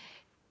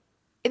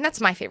 And that's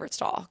my favorite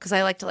stall because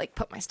I like to like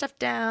put my stuff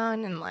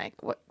down and like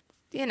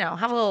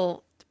have a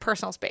little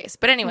personal space.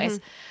 But anyways,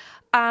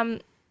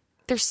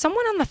 there's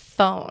someone on the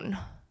phone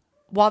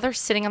while they're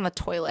sitting on the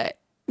toilet.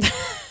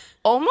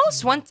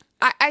 Almost once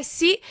I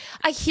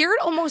hear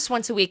it almost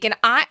once a week, and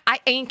I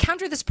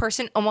encounter this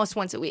person almost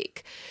once a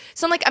week.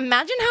 So I'm like,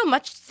 imagine how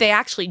much they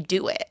actually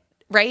do it.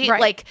 Right?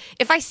 Like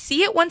if I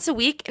see it once a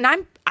week,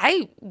 and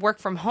I work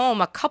from home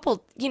a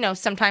couple,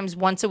 sometimes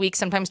once a week,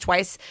 sometimes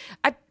twice.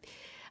 I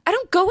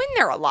don't go in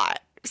there a lot.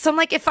 So I'm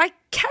like, if I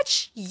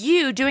catch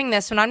you doing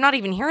this when I'm not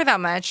even here that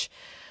much,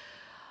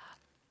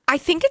 I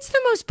think it's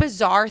the most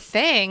bizarre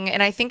thing,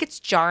 and I think it's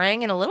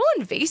jarring and a little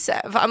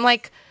invasive. I'm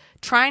like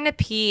trying to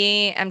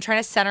pee, I'm trying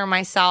to center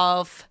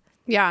myself.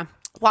 Yeah.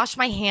 Wash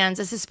my hands.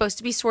 This is supposed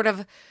to be sort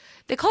of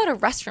They call it a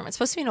restroom. It's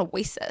supposed to be an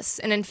oasis.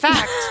 And in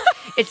fact,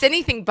 it's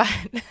anything but.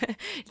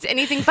 It's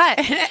anything but.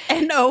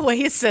 An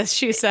oasis,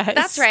 she says.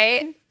 That's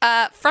right.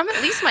 From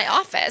at least my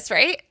office,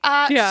 right?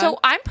 So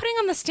I'm putting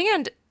on the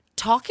stand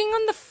talking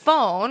on the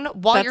phone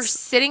while you're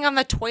sitting on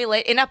the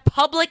toilet in a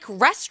public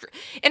restroom,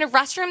 in a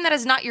restroom that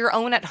is not your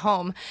own at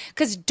home.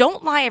 Because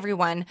don't lie,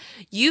 everyone.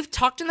 You've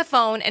talked on the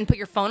phone and put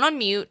your phone on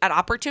mute at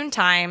opportune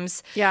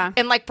times. Yeah.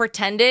 And like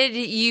pretended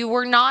you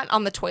were not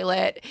on the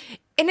toilet.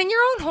 And in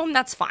your own home,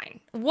 that's fine.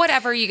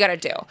 Whatever you got to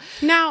do.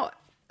 Now,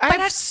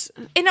 but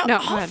in an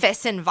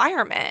office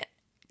environment,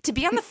 to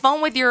be on the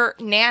phone with your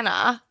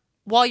Nana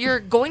while you're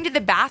going to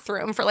the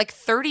bathroom for like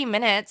 30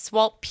 minutes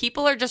while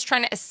people are just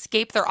trying to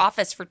escape their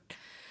office for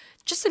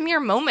just a mere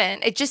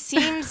moment, it just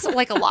seems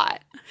like a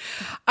lot.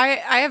 I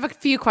have a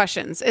few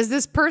questions. Is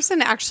this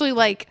person actually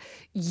like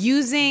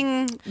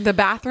using the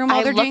bathroom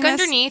while they're doing this? I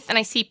look underneath and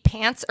I see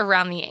pants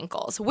around the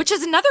ankles, which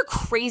is another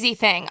crazy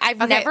thing.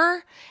 I've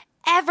never,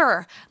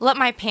 ever let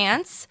my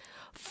pants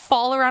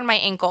fall around my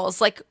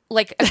ankles like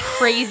a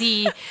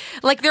crazy,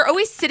 like they're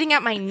always sitting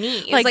at my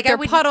knees. Like they're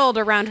puddled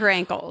around her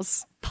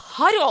ankles.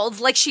 Puddled,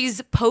 like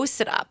she's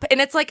posted up.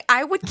 And it's like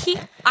I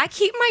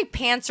keep my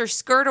pants or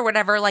skirt or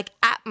whatever like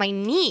at my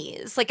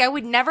knees. Like I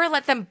would never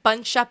let them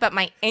bunch up at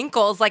my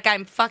ankles like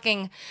I'm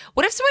fucking,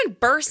 what if someone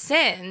bursts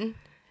in?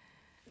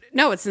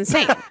 No, it's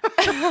insane.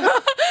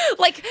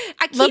 Like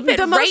I keep it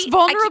the most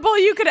vulnerable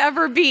you could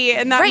ever be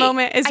in that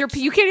moment is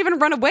you can't even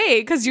run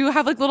away because you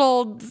have like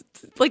little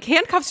like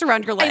handcuffs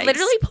around your legs. I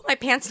literally pull my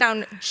pants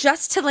down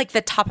just to like the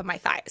top of my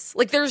thighs.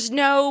 Like there's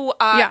no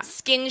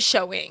skin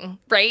showing,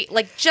 right?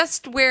 Like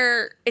just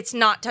where it's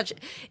not touching.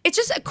 It's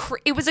just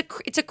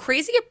it's a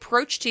crazy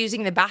approach to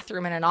using the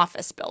bathroom in an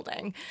office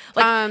building.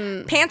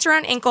 Like pants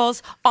around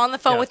ankles, on the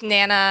phone with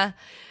Nana,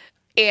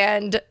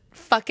 and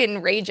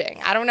fucking raging.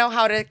 I don't know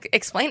how to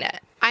explain it.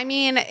 I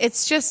mean,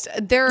 it's just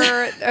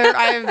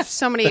I have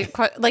so many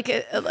like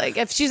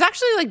if she's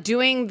actually like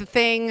doing the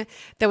thing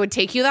that would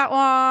take you that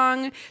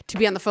long to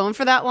be on the phone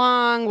for that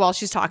long while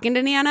she's talking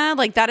to Nana,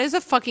 like that is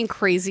a fucking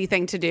crazy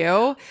thing to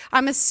do.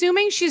 I'm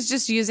assuming she's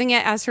just using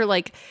it as her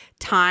like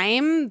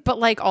time, but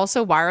like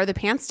also why are the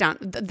pants down?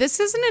 This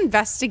is an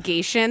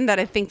investigation that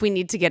I think we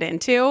need to get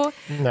into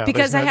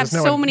because I have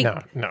so many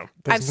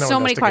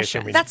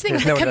questions. That's the thing.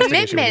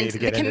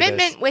 The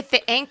commitment with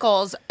the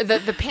ankles,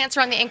 the pants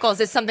around the ankles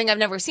is something I've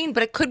never seen,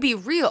 but it could be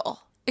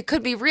real. It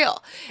could be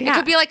real. Yeah. It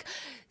could be like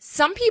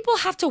some people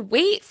have to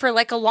wait for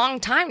like a long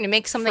time to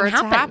make something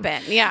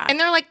happen. Yeah. And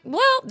they're like,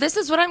 well, this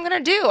is what I'm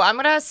going to do. I'm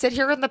going to sit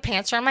here with the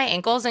pants around my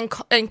ankles and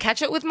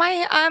catch it with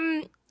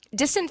my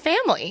distant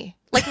family,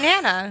 like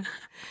Nana.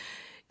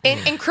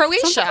 In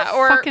Croatia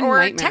or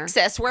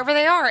Texas, wherever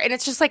they are. And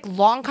it's just like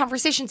long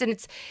conversations.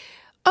 And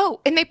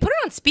and they put it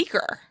on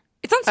speaker.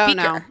 It's on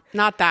speaker. Oh, no,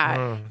 not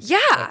that.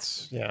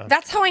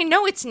 That's how I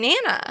know it's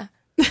Nana.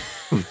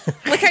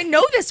 Like I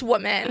know this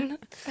woman.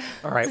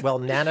 All right. Well,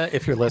 Nana,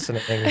 if you're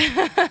listening,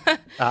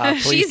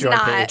 please join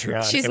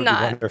Patreon. She's it would not.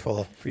 Be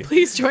wonderful.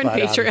 Please join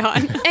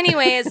Patreon.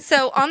 Anyways,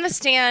 so on the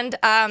stand,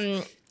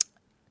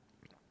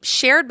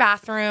 shared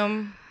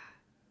bathroom,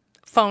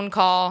 phone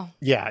call.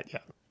 Yeah.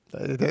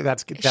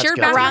 That's shared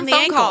bathroom around the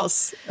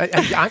ankles.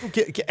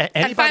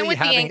 I'm fine with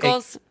the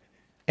ankles.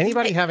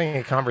 Anybody having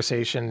a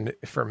conversation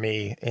for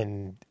me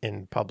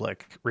in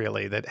public,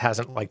 really, that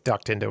hasn't like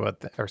ducked into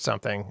it or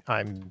something,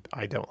 I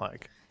don't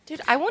like. Dude,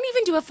 I won't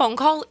even do a phone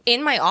call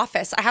in my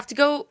office. I have to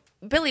go.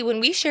 Billy, when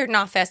we shared an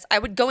office, I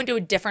would go into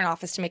a different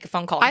office to make a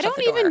phone call. I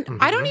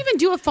don't even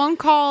do a phone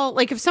call.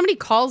 Like if somebody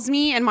calls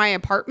me in my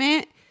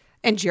apartment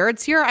and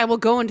Jared's here, I will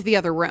go into the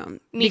other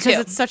room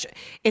because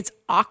it's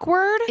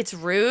awkward. It's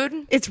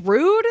rude.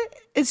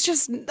 It's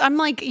just, I'm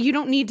like, you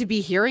don't need to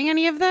be hearing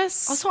any of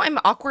this. Also, I'm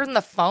awkward on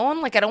the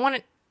phone. Like I don't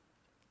want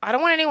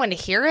anyone to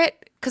hear it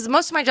because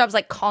most of my job is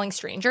like calling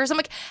strangers. I'm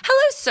like,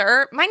 hello,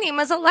 sir. My name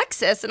is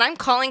Alexis and I'm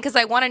calling because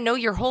I want to know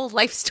your whole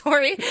life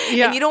story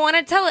and you don't want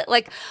to tell it.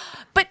 Like,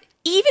 but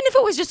even if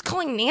it was just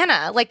calling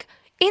Nana, like,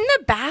 in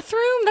the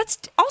bathroom,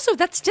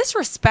 that's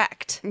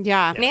disrespect.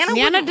 Yeah.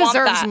 Nana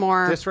deserves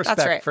more.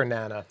 Disrespect for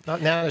Nana.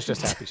 Nana's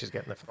just happy she's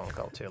getting the phone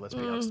call too, let's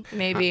be honest.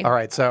 Maybe. All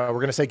right, so we're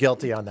going to say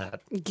guilty on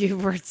that.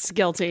 It's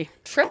guilty.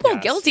 Triple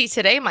guilty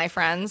today, my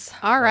friends.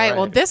 All right.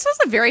 Well, this was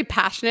a very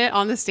passionate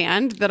on the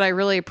stand that I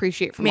really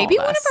appreciate from Maybe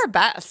all of us. One of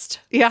our best.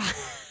 Yeah.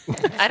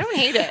 I don't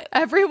hate it.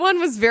 Everyone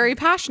was very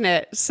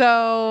passionate.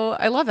 So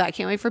I love that.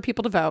 Can't wait for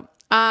people to vote.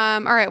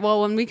 All right.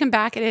 Well, when we come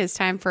back, it is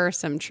time for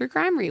some True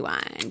Crime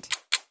Rewind.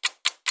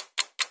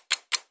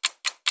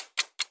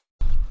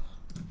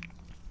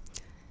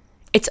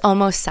 It's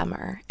almost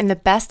summer, and the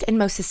best and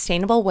most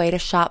sustainable way to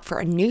shop for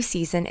a new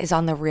season is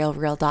on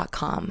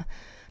therealreal.com.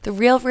 The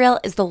RealReal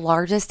is the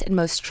largest and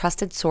most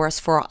trusted source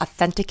for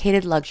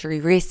authenticated luxury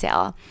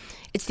resale.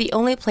 It's the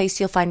only place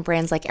you'll find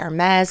brands like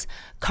Hermes,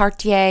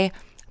 Cartier,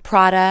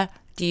 Prada,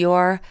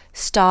 Dior,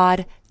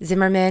 Staud,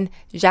 Zimmermann,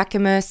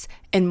 Jacquemus,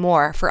 and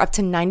more for up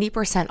to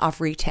 90% off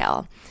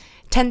retail.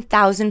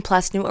 10,000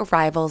 plus new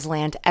arrivals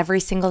land every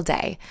single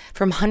day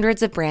from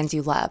hundreds of brands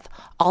you love,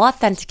 all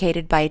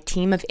authenticated by a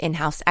team of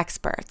in-house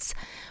experts.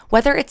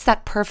 Whether it's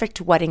that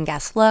perfect wedding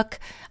guest look,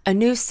 a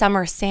new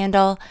summer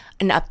sandal,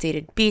 an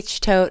updated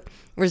beach tote,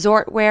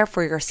 resort wear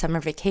for your summer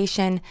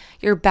vacation,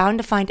 you're bound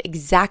to find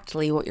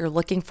exactly what you're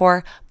looking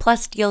for,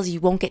 plus deals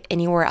you won't get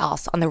anywhere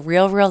else on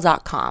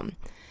therealreal.com.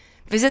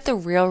 Visit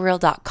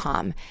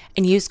therealreal.com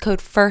and use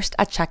code FIRST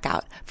at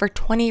checkout for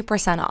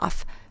 20%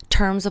 off.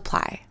 Terms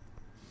apply.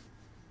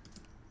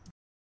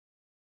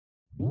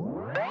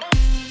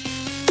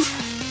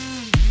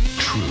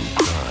 True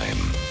crime.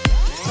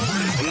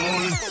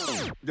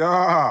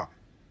 Yeah,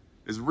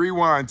 it's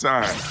rewind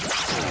time.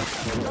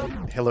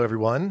 Hello,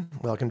 everyone.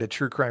 Welcome to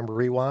True Crime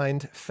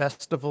Rewind,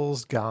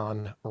 Festivals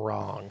Gone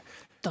Wrong.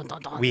 Dun,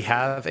 dun, dun. We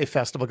have a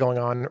festival going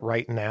on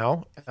right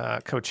now,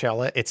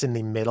 Coachella. It's in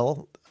the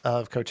middle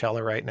of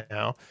Coachella right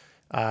now.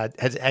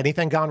 Has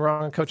anything gone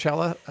wrong at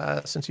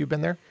Coachella since you've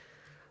been there?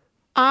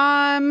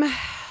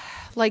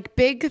 Like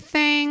big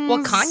things.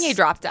 Well, Kanye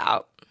dropped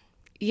out.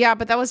 Yeah,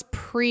 but that was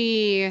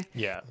pre.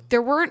 Yeah.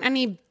 There weren't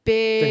any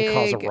big. Didn't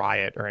cause a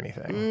riot or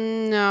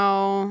anything.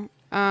 No.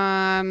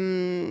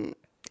 Yeah.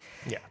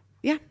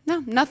 Yeah.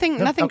 No. Nothing.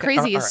 Nothing okay,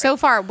 crazy all right. so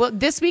far. Well,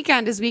 this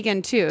weekend is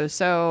weekend too.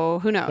 So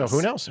who knows? So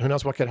who knows? Who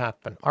knows what could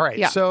happen? All right.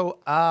 Yeah. So,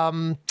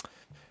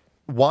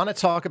 want to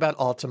talk about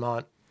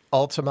Altamont.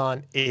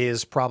 Altamont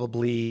is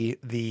probably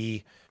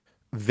the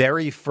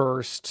very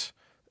first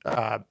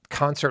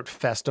concert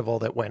festival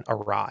that went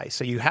awry.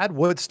 So you had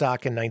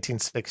Woodstock in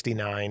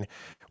 1969,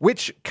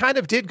 which kind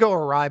of did go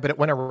awry, but it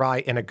went awry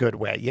in a good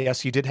way.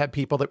 Yes, you did have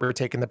people that were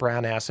taking the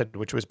brown acid,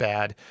 which was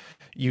bad.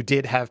 You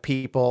did have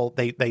people,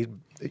 they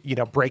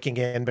breaking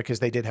in because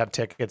they did have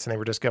tickets and they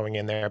were just going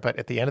in there. But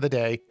at the end of the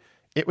day,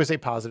 it was a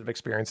positive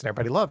experience and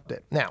everybody loved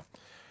it. Now,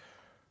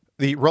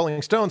 the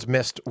Rolling Stones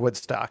missed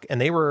Woodstock and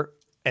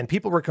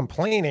people were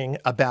complaining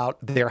about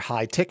their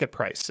high ticket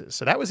prices.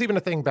 So that was even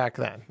a thing back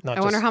then. I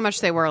wonder how much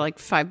they were, like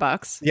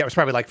 $5. Yeah, it was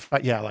probably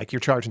like you're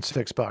charging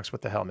 $6.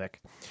 What the hell,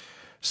 Nick?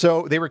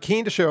 So they were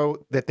keen to show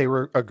that they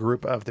were a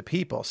group of the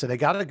people. So they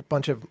got a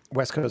bunch of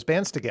West Coast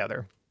bands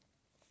together.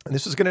 And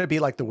this was going to be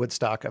like the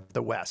Woodstock of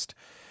the West.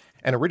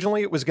 And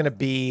originally it was going to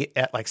be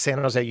at like San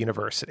Jose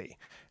University.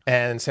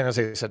 And San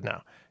Jose said no.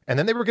 And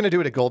then they were going to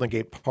do it at Golden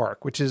Gate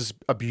Park, which is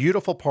a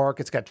beautiful park.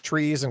 It's got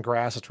trees and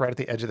grass. It's right at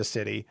the edge of the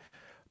city.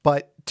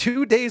 But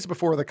 2 days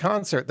before the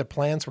concert, the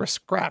plans were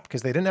scrapped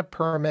because they didn't have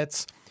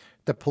permits.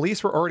 The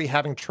police were already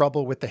having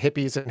trouble with the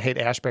hippies in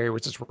Haight-Ashbury,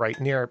 which is right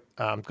near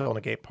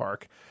Golden Gate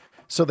Park.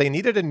 So they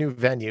needed a new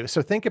venue.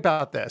 So think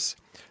about this.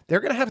 They're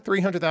going to have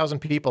 300,000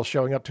 people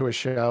showing up to a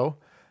show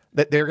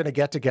that they're going to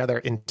get together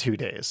in 2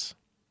 days.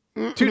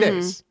 2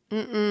 days.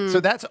 So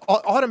that's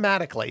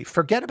automatically,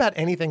 forget about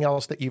anything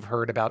else that you've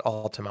heard about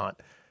Altamont.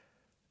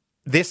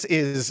 This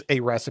is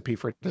a recipe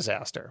for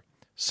disaster.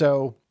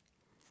 So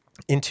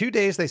in 2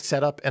 days, they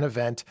set up an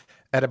event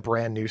at a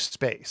brand new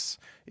space.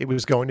 It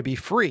was going to be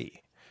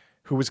free.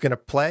 Who was going to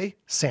play?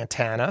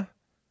 Santana.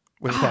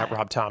 Was that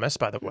Rob Thomas,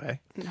 by the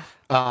way?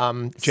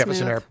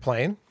 Jefferson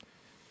Airplane,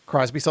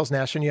 Crosby, Stills,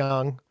 Nash &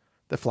 Young,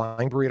 the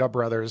Flying Burrito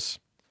Brothers,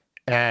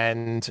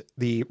 and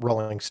the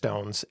Rolling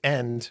Stones,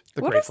 and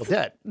the Grateful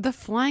Dead. The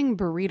Flying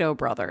Burrito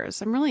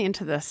Brothers. I'm really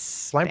into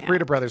this. Flying band.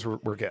 Burrito Brothers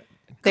were good.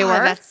 They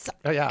were? It's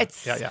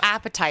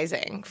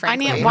appetizing,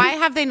 frankly. I mean, why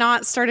have they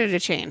not started a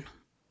chain?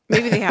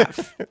 Maybe they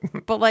have.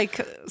 But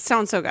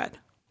sounds so good.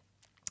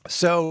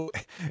 So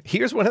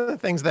here's one of the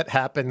things that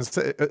happens.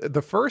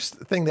 The first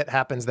thing that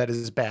happens that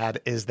is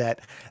bad is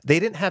that they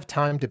didn't have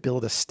time to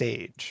build a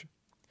stage.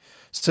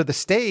 So the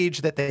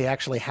stage that they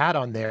actually had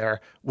on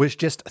there was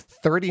just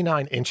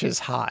 39 inches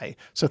high.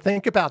 So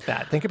think about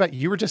that. Think about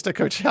you were just at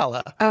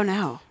Coachella. Oh,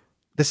 no.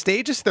 The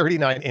stage is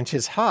 39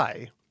 inches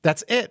high.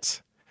 That's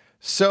it.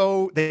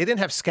 So they didn't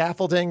have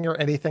scaffolding or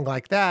anything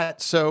like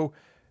that. So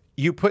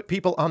you put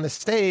people on the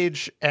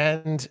stage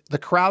and the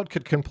crowd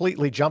could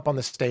completely jump on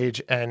the stage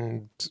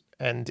and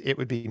it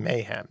would be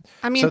mayhem.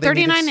 I mean,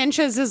 39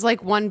 inches is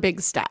like one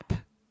big step.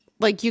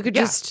 Like you could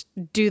just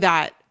do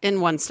that in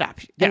one step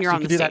and you're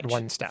on the stage. You could do that in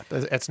one step.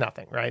 It's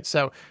nothing, right?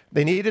 So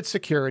they needed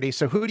security.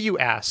 So who do you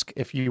ask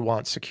if you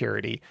want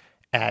security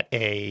at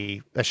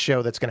a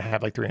show that's going to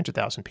have like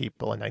 300,000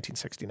 people in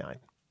 1969?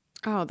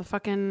 Oh, the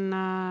fucking,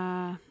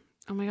 oh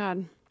my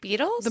God.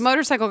 Beatles? The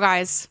motorcycle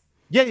guys.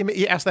 Yeah,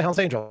 you asked the Hells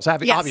Angels.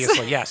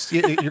 Obviously, yes.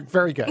 You're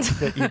very good.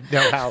 You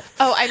know how.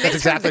 Oh, I misheard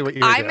exactly what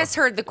you I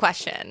misheard the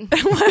question.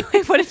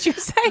 What did you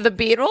say? The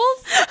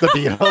Beatles? The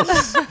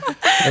Beatles.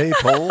 Hey,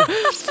 Paul.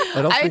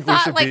 I don't think we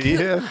should be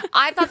here.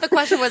 I thought the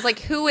question was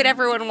who would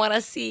everyone want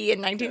to see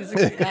in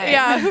 1969?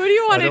 Yeah, who do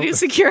you want to do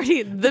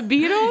security? The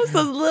Beatles?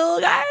 Those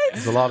little guys?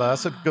 There's a lot of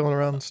acid going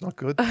around. It's not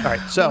good. All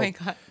right, so. Oh my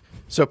God.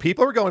 So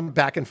people were going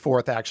back and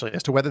forth actually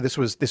as to whether this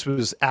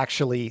was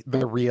actually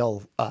the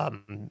real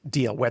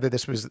deal, whether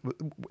this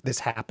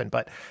happened.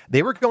 But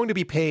they were going to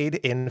be paid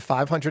in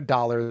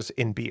 $500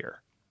 in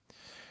beer.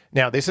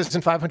 Now, this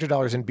isn't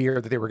 $500 in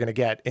beer that they were going to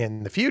get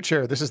in the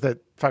future. This is the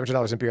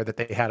 $500 in beer that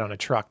they had on a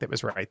truck that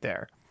was right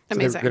there. So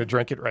Amazing. they were going to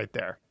drink it right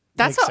there.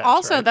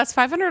 That's right? That's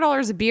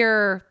 $500 a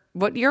beer.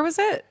 What year was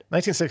it?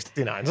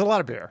 1969. It's a lot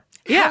of beer.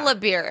 Yeah. Hella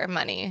beer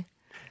money.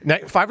 Now,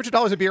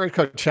 $500 a beer at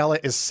Coachella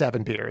is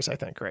 7 beers, I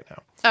think, right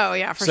now. Oh,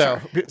 yeah, for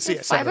sure. So, yeah,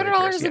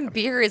 $500 in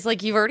beer is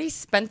like you've already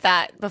spent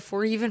that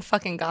before you even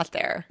fucking got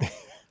there.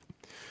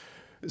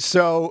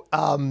 So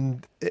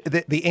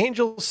the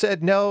Angels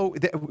said, no,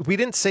 we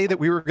didn't say that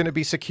we were going to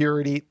be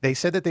security. They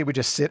said that they would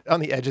just sit on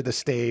the edge of the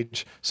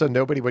stage so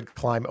nobody would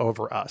climb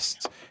over us.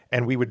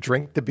 And we would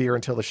drink the beer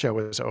until the show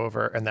was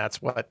over. And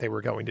that's what they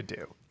were going to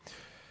do.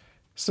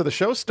 So the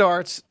show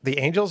starts. The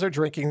Angels are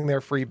drinking their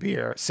free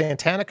beer.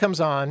 Santana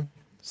comes on.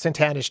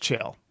 Santana's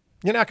chill.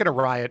 You're not going to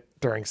riot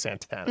during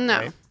Santana. No.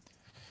 Right?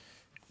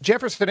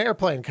 Jefferson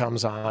Airplane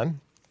comes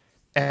on.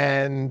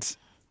 And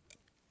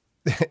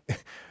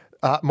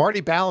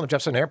Marty Ballin of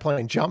Jefferson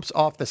Airplane jumps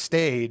off the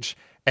stage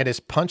and is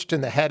punched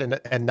in the head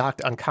and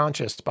knocked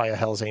unconscious by a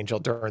Hell's Angel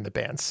during the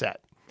band's set.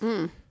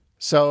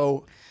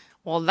 So,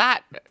 well,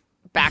 that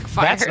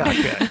backfired. That's not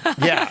good.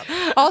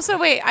 Yeah. Also,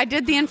 wait, I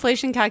did the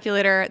inflation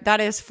calculator.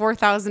 That is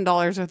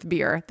 $4,000 with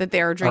beer that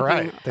they were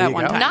drinking at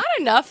one time. Not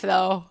enough,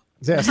 though.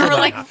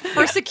 Yeah,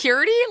 for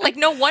security, like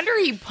no wonder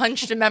he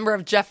punched a member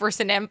of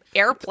Jefferson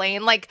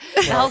Airplane. Like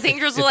the Hells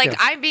Angels were like,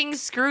 I'm being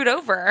screwed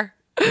over.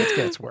 It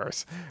gets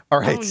worse.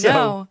 All right,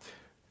 so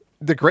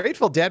the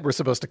Grateful Dead were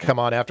supposed to come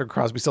on after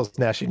Crosby, Stills,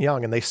 Nash &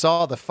 Young, and they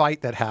saw the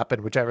fight that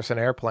happened with Jefferson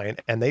Airplane,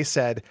 and they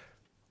said,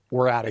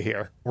 we're out of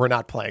here. We're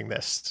not playing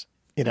this.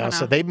 You know,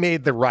 so they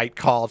made the right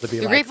call to be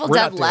the like, Grateful we're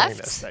Dead not left? doing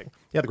this thing.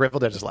 Yeah, the Grateful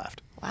Dead just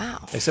left.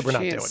 Wow. They said, we're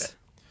not doing it.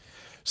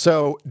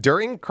 So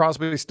during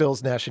Crosby,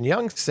 Stills, Nash &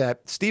 Young's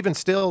set, Stephen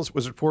Stills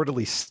was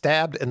reportedly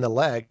stabbed in the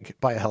leg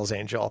by a Hell's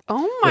Angel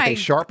with a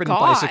sharpened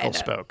bicycle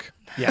spoke.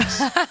 Yes.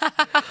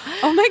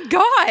 Oh my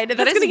God.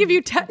 That's going to give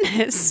you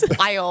tetanus.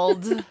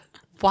 Wild.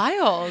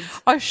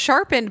 A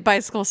sharpened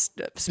bicycle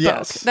spoke.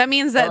 Yes. That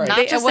means that Not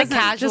just it wasn't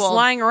casual. just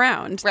lying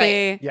around.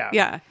 Right.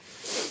 Yeah.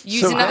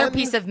 Use another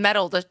piece of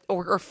metal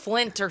or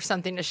flint or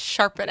something to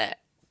sharpen it.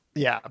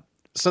 Yeah.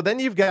 So then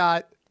you've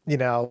got, you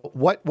know,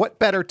 what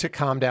better to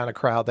calm down a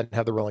crowd than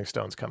have the Rolling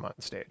Stones come on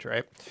stage,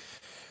 right?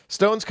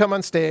 Stones come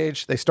on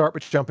stage. They start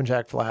with Jumpin'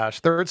 Jack Flash.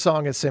 Third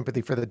song is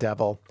Sympathy for the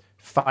Devil.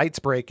 Fights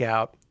break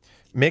out.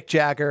 Mick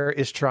Jagger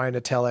is trying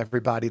to tell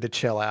everybody to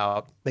chill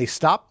out. They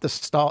stop the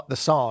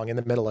song in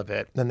the middle of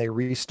it. Then they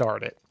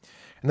restart it.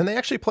 And then they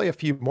actually play a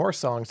few more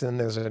songs. And then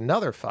there's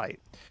another fight.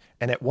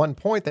 And at one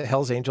point, the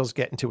Hells Angels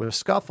get into a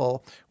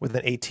scuffle with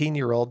an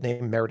 18-year-old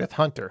named Meredith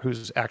Hunter,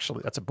 who's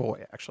actually, that's a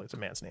boy, actually. It's a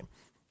man's name.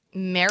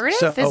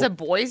 Meredith is a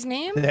boy's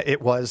name?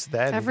 It was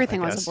then.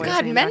 Everything was a boy's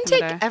God, name. men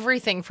take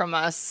everything from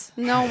us.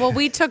 No, well,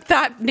 we took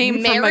that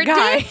name from a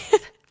guy.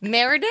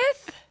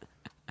 Meredith?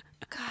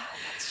 God,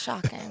 that's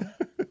shocking.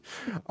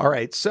 All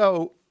right.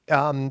 So,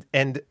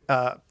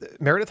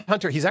 Meredith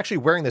Hunter, he's actually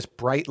wearing this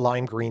bright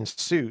lime green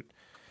suit.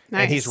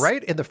 Nice. And he's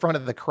right in the front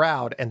of the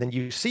crowd. And then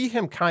you see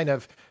him kind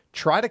of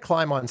try to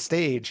climb on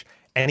stage,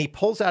 and he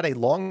pulls out a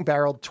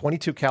long-barreled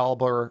 .22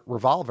 caliber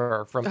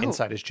revolver from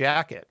inside his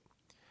jacket.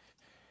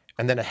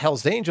 And then a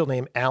Hell's Angel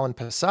named Alan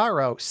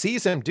Passaro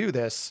sees him do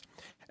this,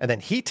 and then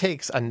he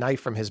takes a knife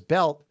from his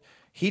belt.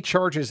 He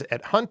charges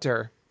at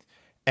Hunter,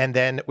 and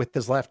then with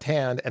his left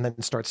hand, and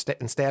then starts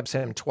and stabs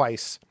him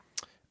twice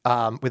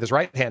with his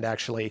right hand,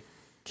 actually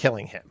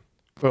killing him.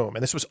 Boom!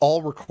 And this was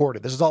all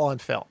recorded. This is all on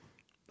film.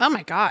 Oh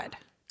my God!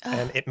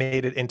 And it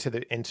made it into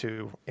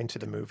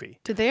the movie.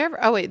 Did they ever?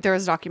 Oh wait, there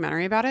was a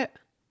documentary about it.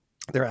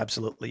 There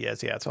absolutely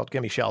is. Yeah, it's called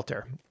Gimme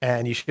Shelter,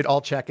 and you should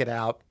all check it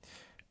out.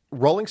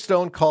 Rolling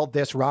Stone called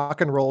this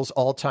rock and roll's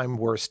all-time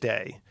worst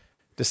day.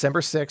 December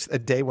 6th, a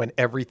day when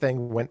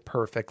everything went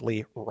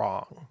perfectly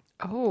wrong.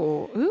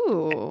 Oh,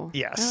 ooh.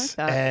 Yes.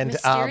 I like that. And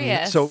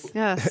Mysterious. so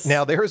Yes.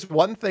 now there's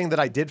one thing that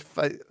I did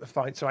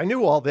find. So I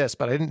knew all this,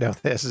 but I didn't know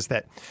this, is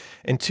that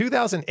in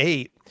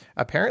 2008,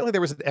 apparently there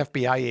was an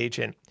FBI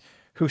agent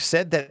who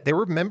said that there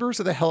were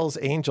members of the Hells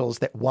Angels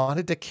that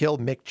wanted to kill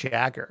Mick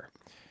Jagger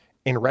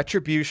in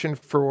retribution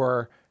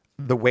for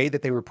the way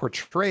that they were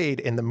portrayed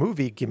in the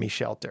movie Gimme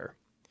Shelter.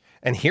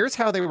 And here's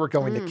how they were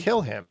going to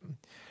kill him.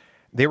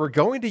 They were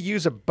going to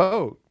use a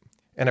boat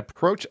and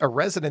approach a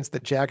residence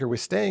that Jagger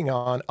was staying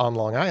on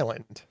Long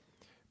Island.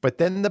 But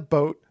then the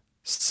boat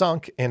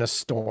sunk in a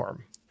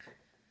storm.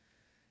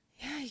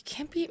 Yeah, you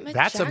can't beat Mick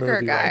That's Jagger, a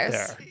movie guys.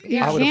 right there. You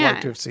I would have liked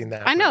can't. to have seen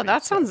that. I know movie,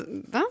 that so.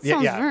 sounds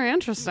Yeah. very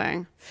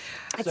interesting.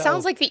 It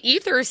sounds like the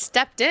ethers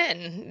stepped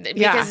in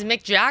because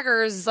Mick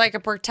Jagger is like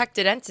a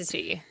protected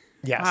entity.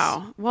 Yes.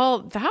 Wow. Well,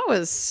 that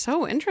was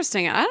so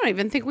interesting. I don't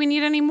even think we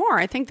need any more.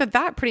 I think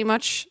that pretty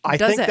much I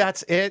does think it.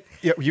 that's it.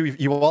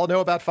 You all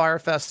know about Fire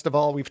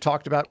Festival. We've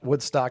talked about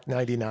Woodstock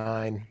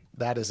 99.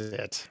 That is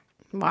it.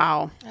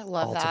 Wow. I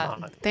love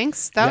that.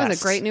 Thanks. That was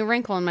Yes. a great new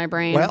wrinkle in my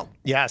brain. Well,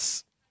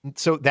 yes.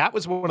 So that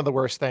was one of the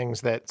worst things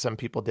that some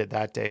people did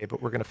that day,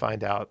 but we're going to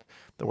find out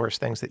the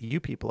worst things that you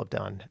people have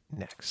done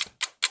next.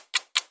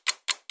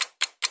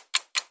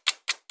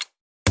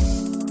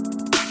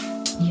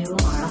 You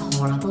are a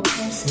horrible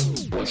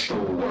person. What's the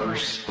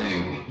worst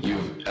thing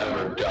you've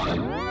ever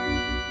done?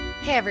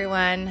 Hey,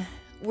 everyone.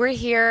 We're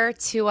here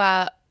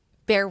to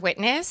bear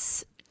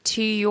witness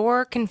to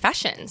your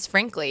confessions,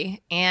 frankly.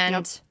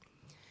 And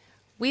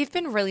we've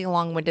been really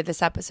long-winded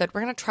this episode. We're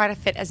going to try to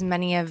fit as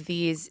many of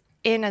these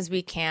in as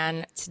we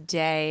can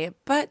today.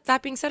 But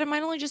that being said, it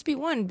might only just be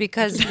one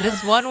because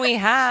this one we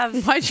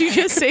have. Why'd you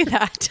just say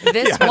that?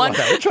 This one.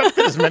 We're trying to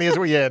fit as many as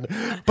we in,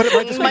 but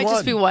it might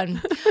just be one.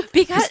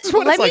 Because this is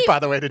what it's like, by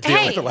the way, to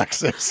deal with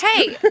Alexis.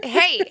 Hey.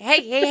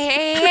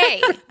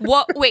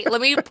 Wait, let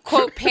me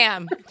quote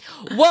Pam.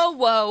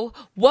 Whoa.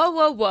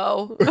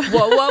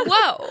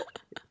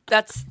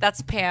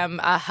 That's Pam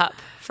Hupp,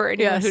 for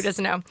anyone who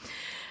doesn't know.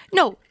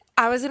 No,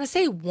 I was going to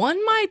say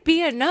one might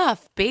be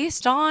enough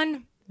based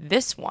on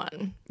this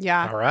one.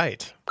 Yeah. All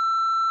right.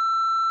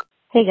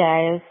 Hey,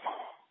 guys.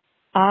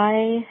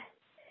 I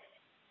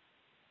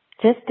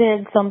just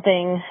did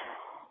something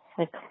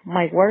like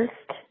my worst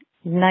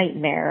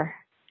nightmare.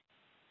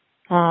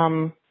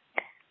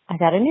 I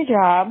got a new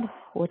job,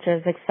 which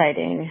is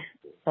exciting.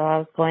 So I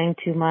was going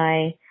to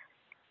my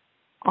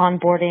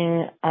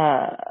onboarding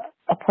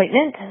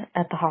appointment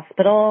at the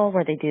hospital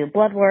where they do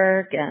blood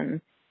work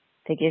and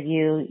they give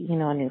you,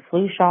 a new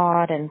flu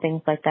shot and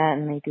things like that,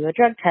 and they do a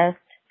drug test.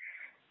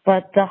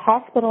 But the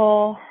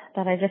hospital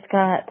that I just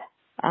got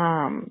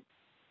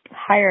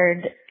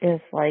hired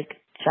is like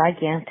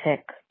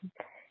gigantic,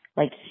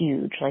 like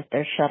huge, like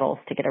there's shuttles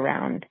to get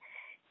around.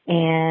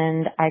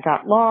 And I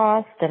got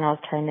lost and I was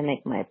trying to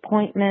make my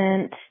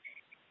appointment.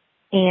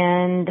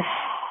 And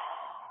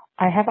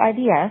I have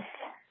IBS,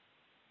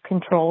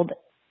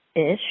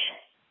 controlled-ish.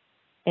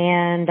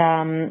 And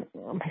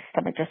my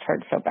stomach just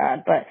hurt so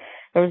bad, but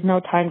there was no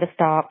time to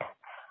stop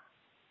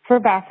for a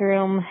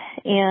bathroom,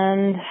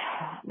 and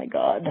oh my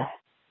God.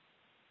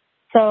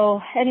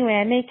 So anyway,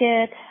 I make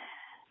it.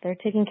 They're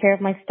taking care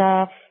of my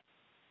stuff,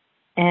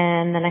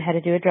 and then I had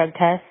to do a drug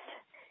test,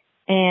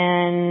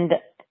 and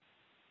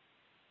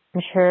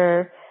I'm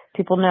sure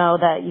people know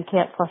that you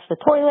can't flush the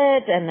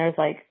toilet, and there's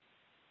like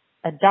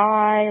a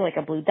dye, like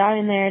a blue dye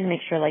in there to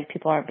make sure like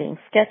people aren't being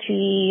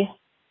sketchy.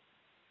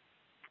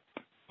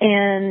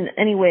 And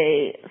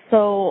anyway,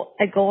 so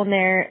I go in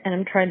there and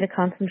I'm trying to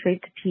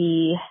concentrate to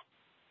pee.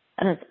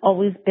 And it's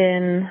always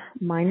been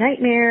my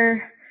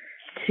nightmare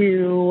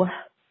to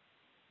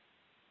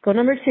go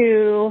number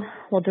 2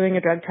 while doing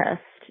a drug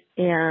test.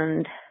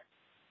 And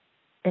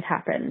it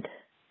happened.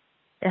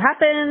 It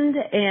happened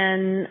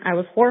and I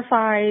was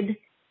horrified.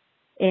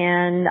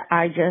 And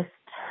I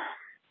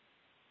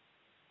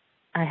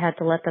had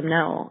to let them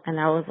know. And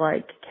I was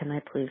like, can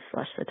I please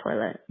flush the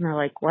toilet? And they're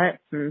like, what?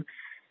 And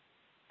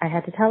I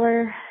had to tell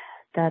her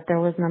that there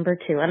was number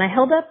 2. And I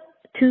held up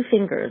 2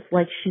 fingers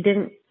like she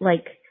didn't,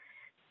 like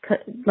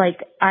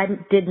I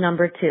did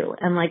number 2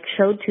 and like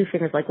showed 2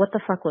 fingers. Like, what the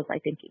fuck was I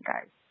thinking,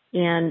 guys?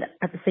 And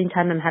at the same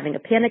time, I'm having a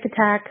panic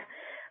attack,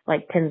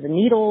 like pins and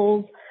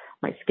needles.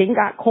 My skin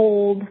got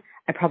cold.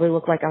 I probably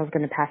looked like I was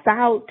going to pass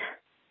out.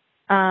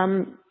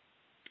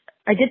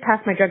 I did pass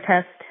my drug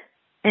test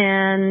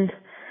and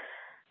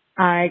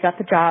I got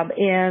the job,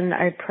 and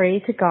I pray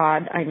to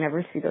God I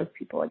never see those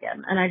people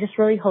again. And I just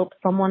really hope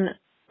someone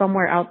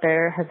somewhere out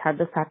there has had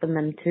this happen to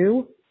them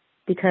too,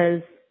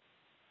 because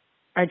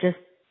I just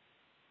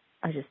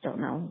don't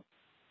know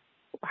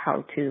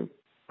how to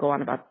go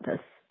on about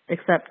this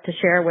except to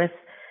share with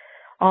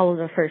all of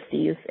the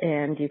firsties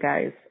and you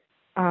guys.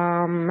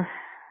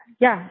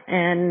 Yeah,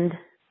 and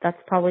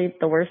that's probably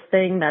the worst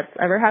thing that's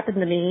ever happened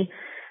to me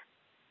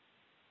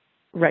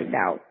right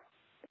now.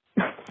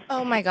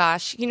 Oh my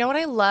gosh. You know what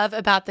I love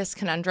about this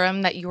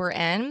conundrum that you were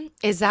in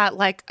is that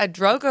like a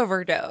drug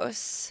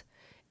overdose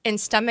and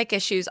stomach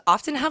issues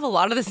often have a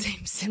lot of the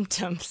same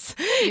symptoms.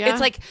 Yeah. It's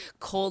like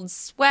cold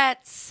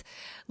sweats,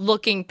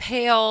 looking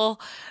pale,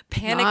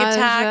 panic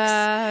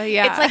attacks.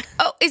 Yeah.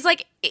 It's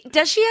like,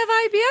 does she have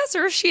IBS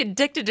or is she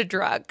addicted to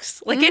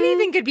drugs? Like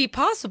anything could be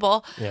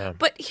possible. Yeah.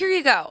 But here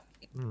you go.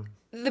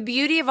 The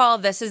beauty of all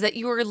of this is that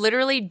you were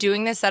literally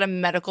doing this at a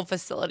medical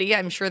facility.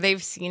 I'm sure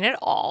they've seen it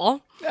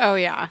all. Oh,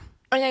 yeah.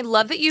 And I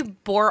love that you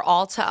bore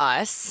all to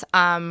us.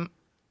 And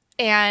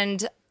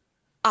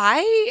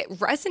I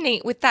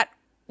resonate with that.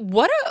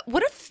 What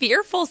a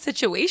fearful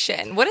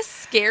situation. What a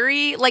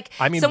scary,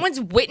 someone's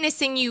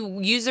witnessing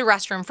you use a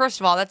restroom. First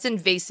of all, that's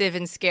invasive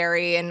and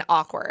scary and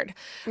awkward.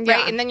 Right.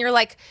 Yeah. And then you're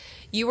like,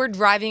 you were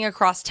driving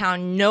across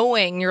town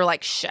knowing you're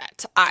like,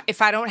 shit,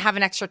 if I don't have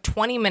an extra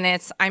 20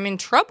 minutes, I'm in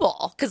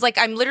trouble. Because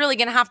I'm literally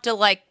going to have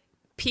to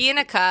pee in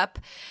a cup.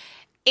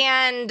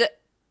 And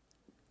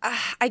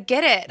I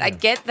get it. Yeah.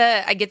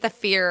 I get the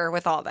fear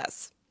with all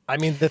this. I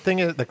mean, the thing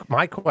is,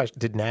 my question,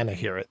 did Nana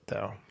hear it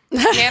though?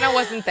 Nana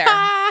wasn't there.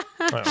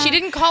 She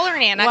didn't call her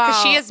Nana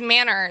because she has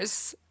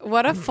manners.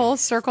 What a full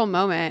circle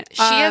moment.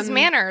 She has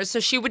manners,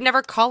 so she would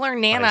never call her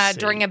Nana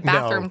during a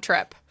bathroom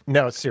trip.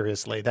 No,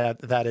 seriously,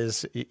 that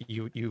is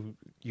you.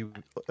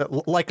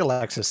 Like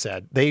Alexis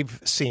said,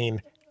 they've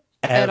seen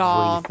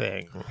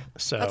everything.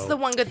 So that's the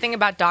one good thing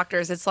about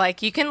doctors. It's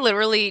like you can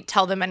literally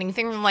tell them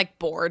anything and like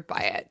bored by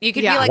it. You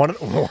could be like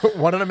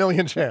one in a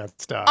million chance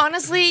stuff.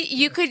 Honestly,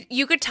 you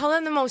could tell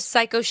them the most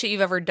psycho shit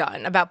you've ever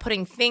done about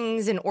putting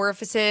things in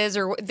orifices,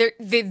 or they're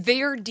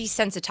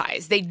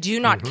desensitized. They do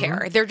not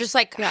care. They're just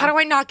like, how do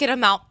I not get a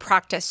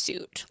malpractice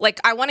suit? Like,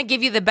 I want to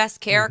give you the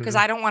best care because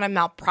I don't want a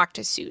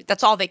malpractice suit.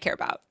 That's all they care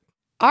about.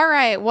 All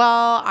right.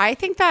 Well, I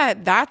think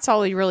that's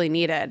all we really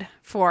needed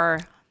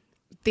for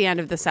the end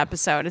of this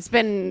episode. It's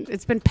been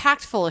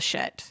packed full of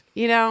shit,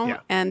 you know? Yeah.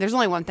 And there's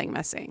only one thing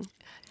missing.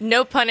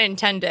 No pun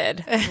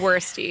intended,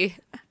 worsty.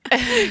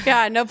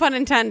 Yeah, no pun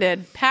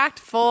intended. Packed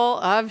full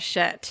of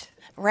shit.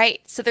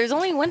 Right. So there's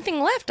only one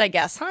thing left, I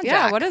guess, huh, Jack?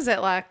 Yeah, what is it,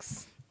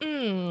 Lex?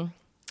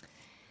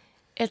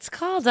 It's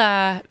called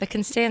the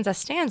Constanza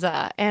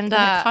Stanza. And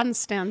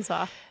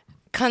Constanza.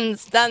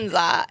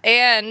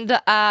 And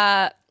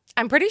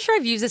I'm pretty sure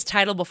I've used this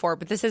title before,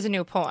 but this is a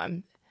new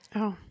poem.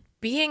 Oh.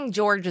 Being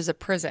George is a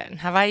prison.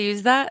 Have I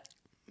used that?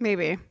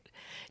 Maybe.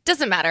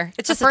 Doesn't matter.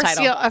 It's just a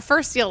title.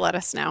 First you'll let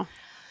us know.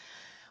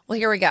 Well,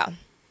 here we go.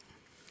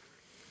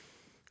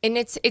 And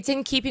it's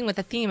in keeping with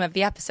the theme of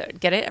the episode.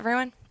 Get it,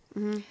 everyone?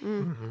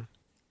 Mm-hmm.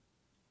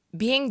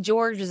 Being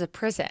George is a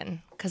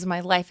prison because my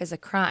life is a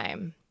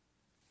crime.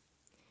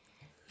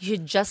 You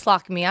should just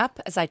lock me up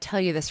as I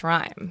tell you this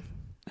rhyme.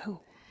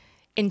 Oh.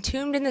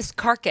 Entombed in this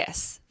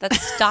carcass that's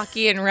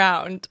stocky and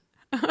round.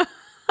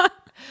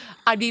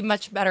 I'd be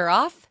much better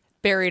off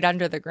buried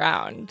under the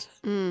ground.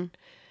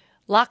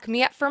 Lock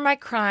me up for my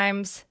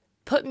crimes.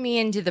 Put me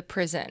into the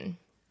prison.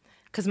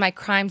 Because my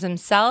crimes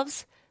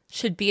themselves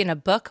should be in a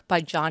book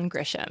by John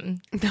Grisham.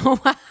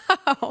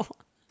 Wow.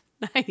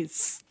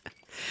 Nice.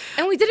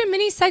 And we did a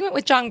mini segment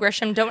with John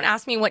Grisham. Don't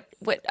ask me what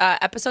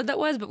episode that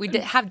was, but we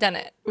have done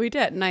it. We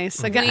did.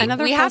 Nice. Again,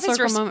 another full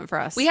circle moment for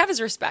us. We have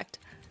his respect.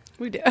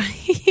 We do.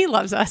 He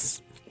loves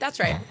us. That's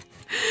right.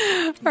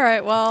 All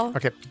right. Well.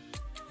 Okay.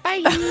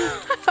 Bye.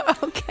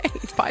 Okay.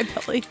 Bye,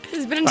 Billy. This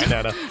has been Bye,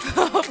 Nana.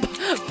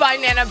 Bye,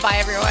 Nana. Bye,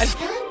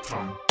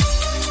 everyone.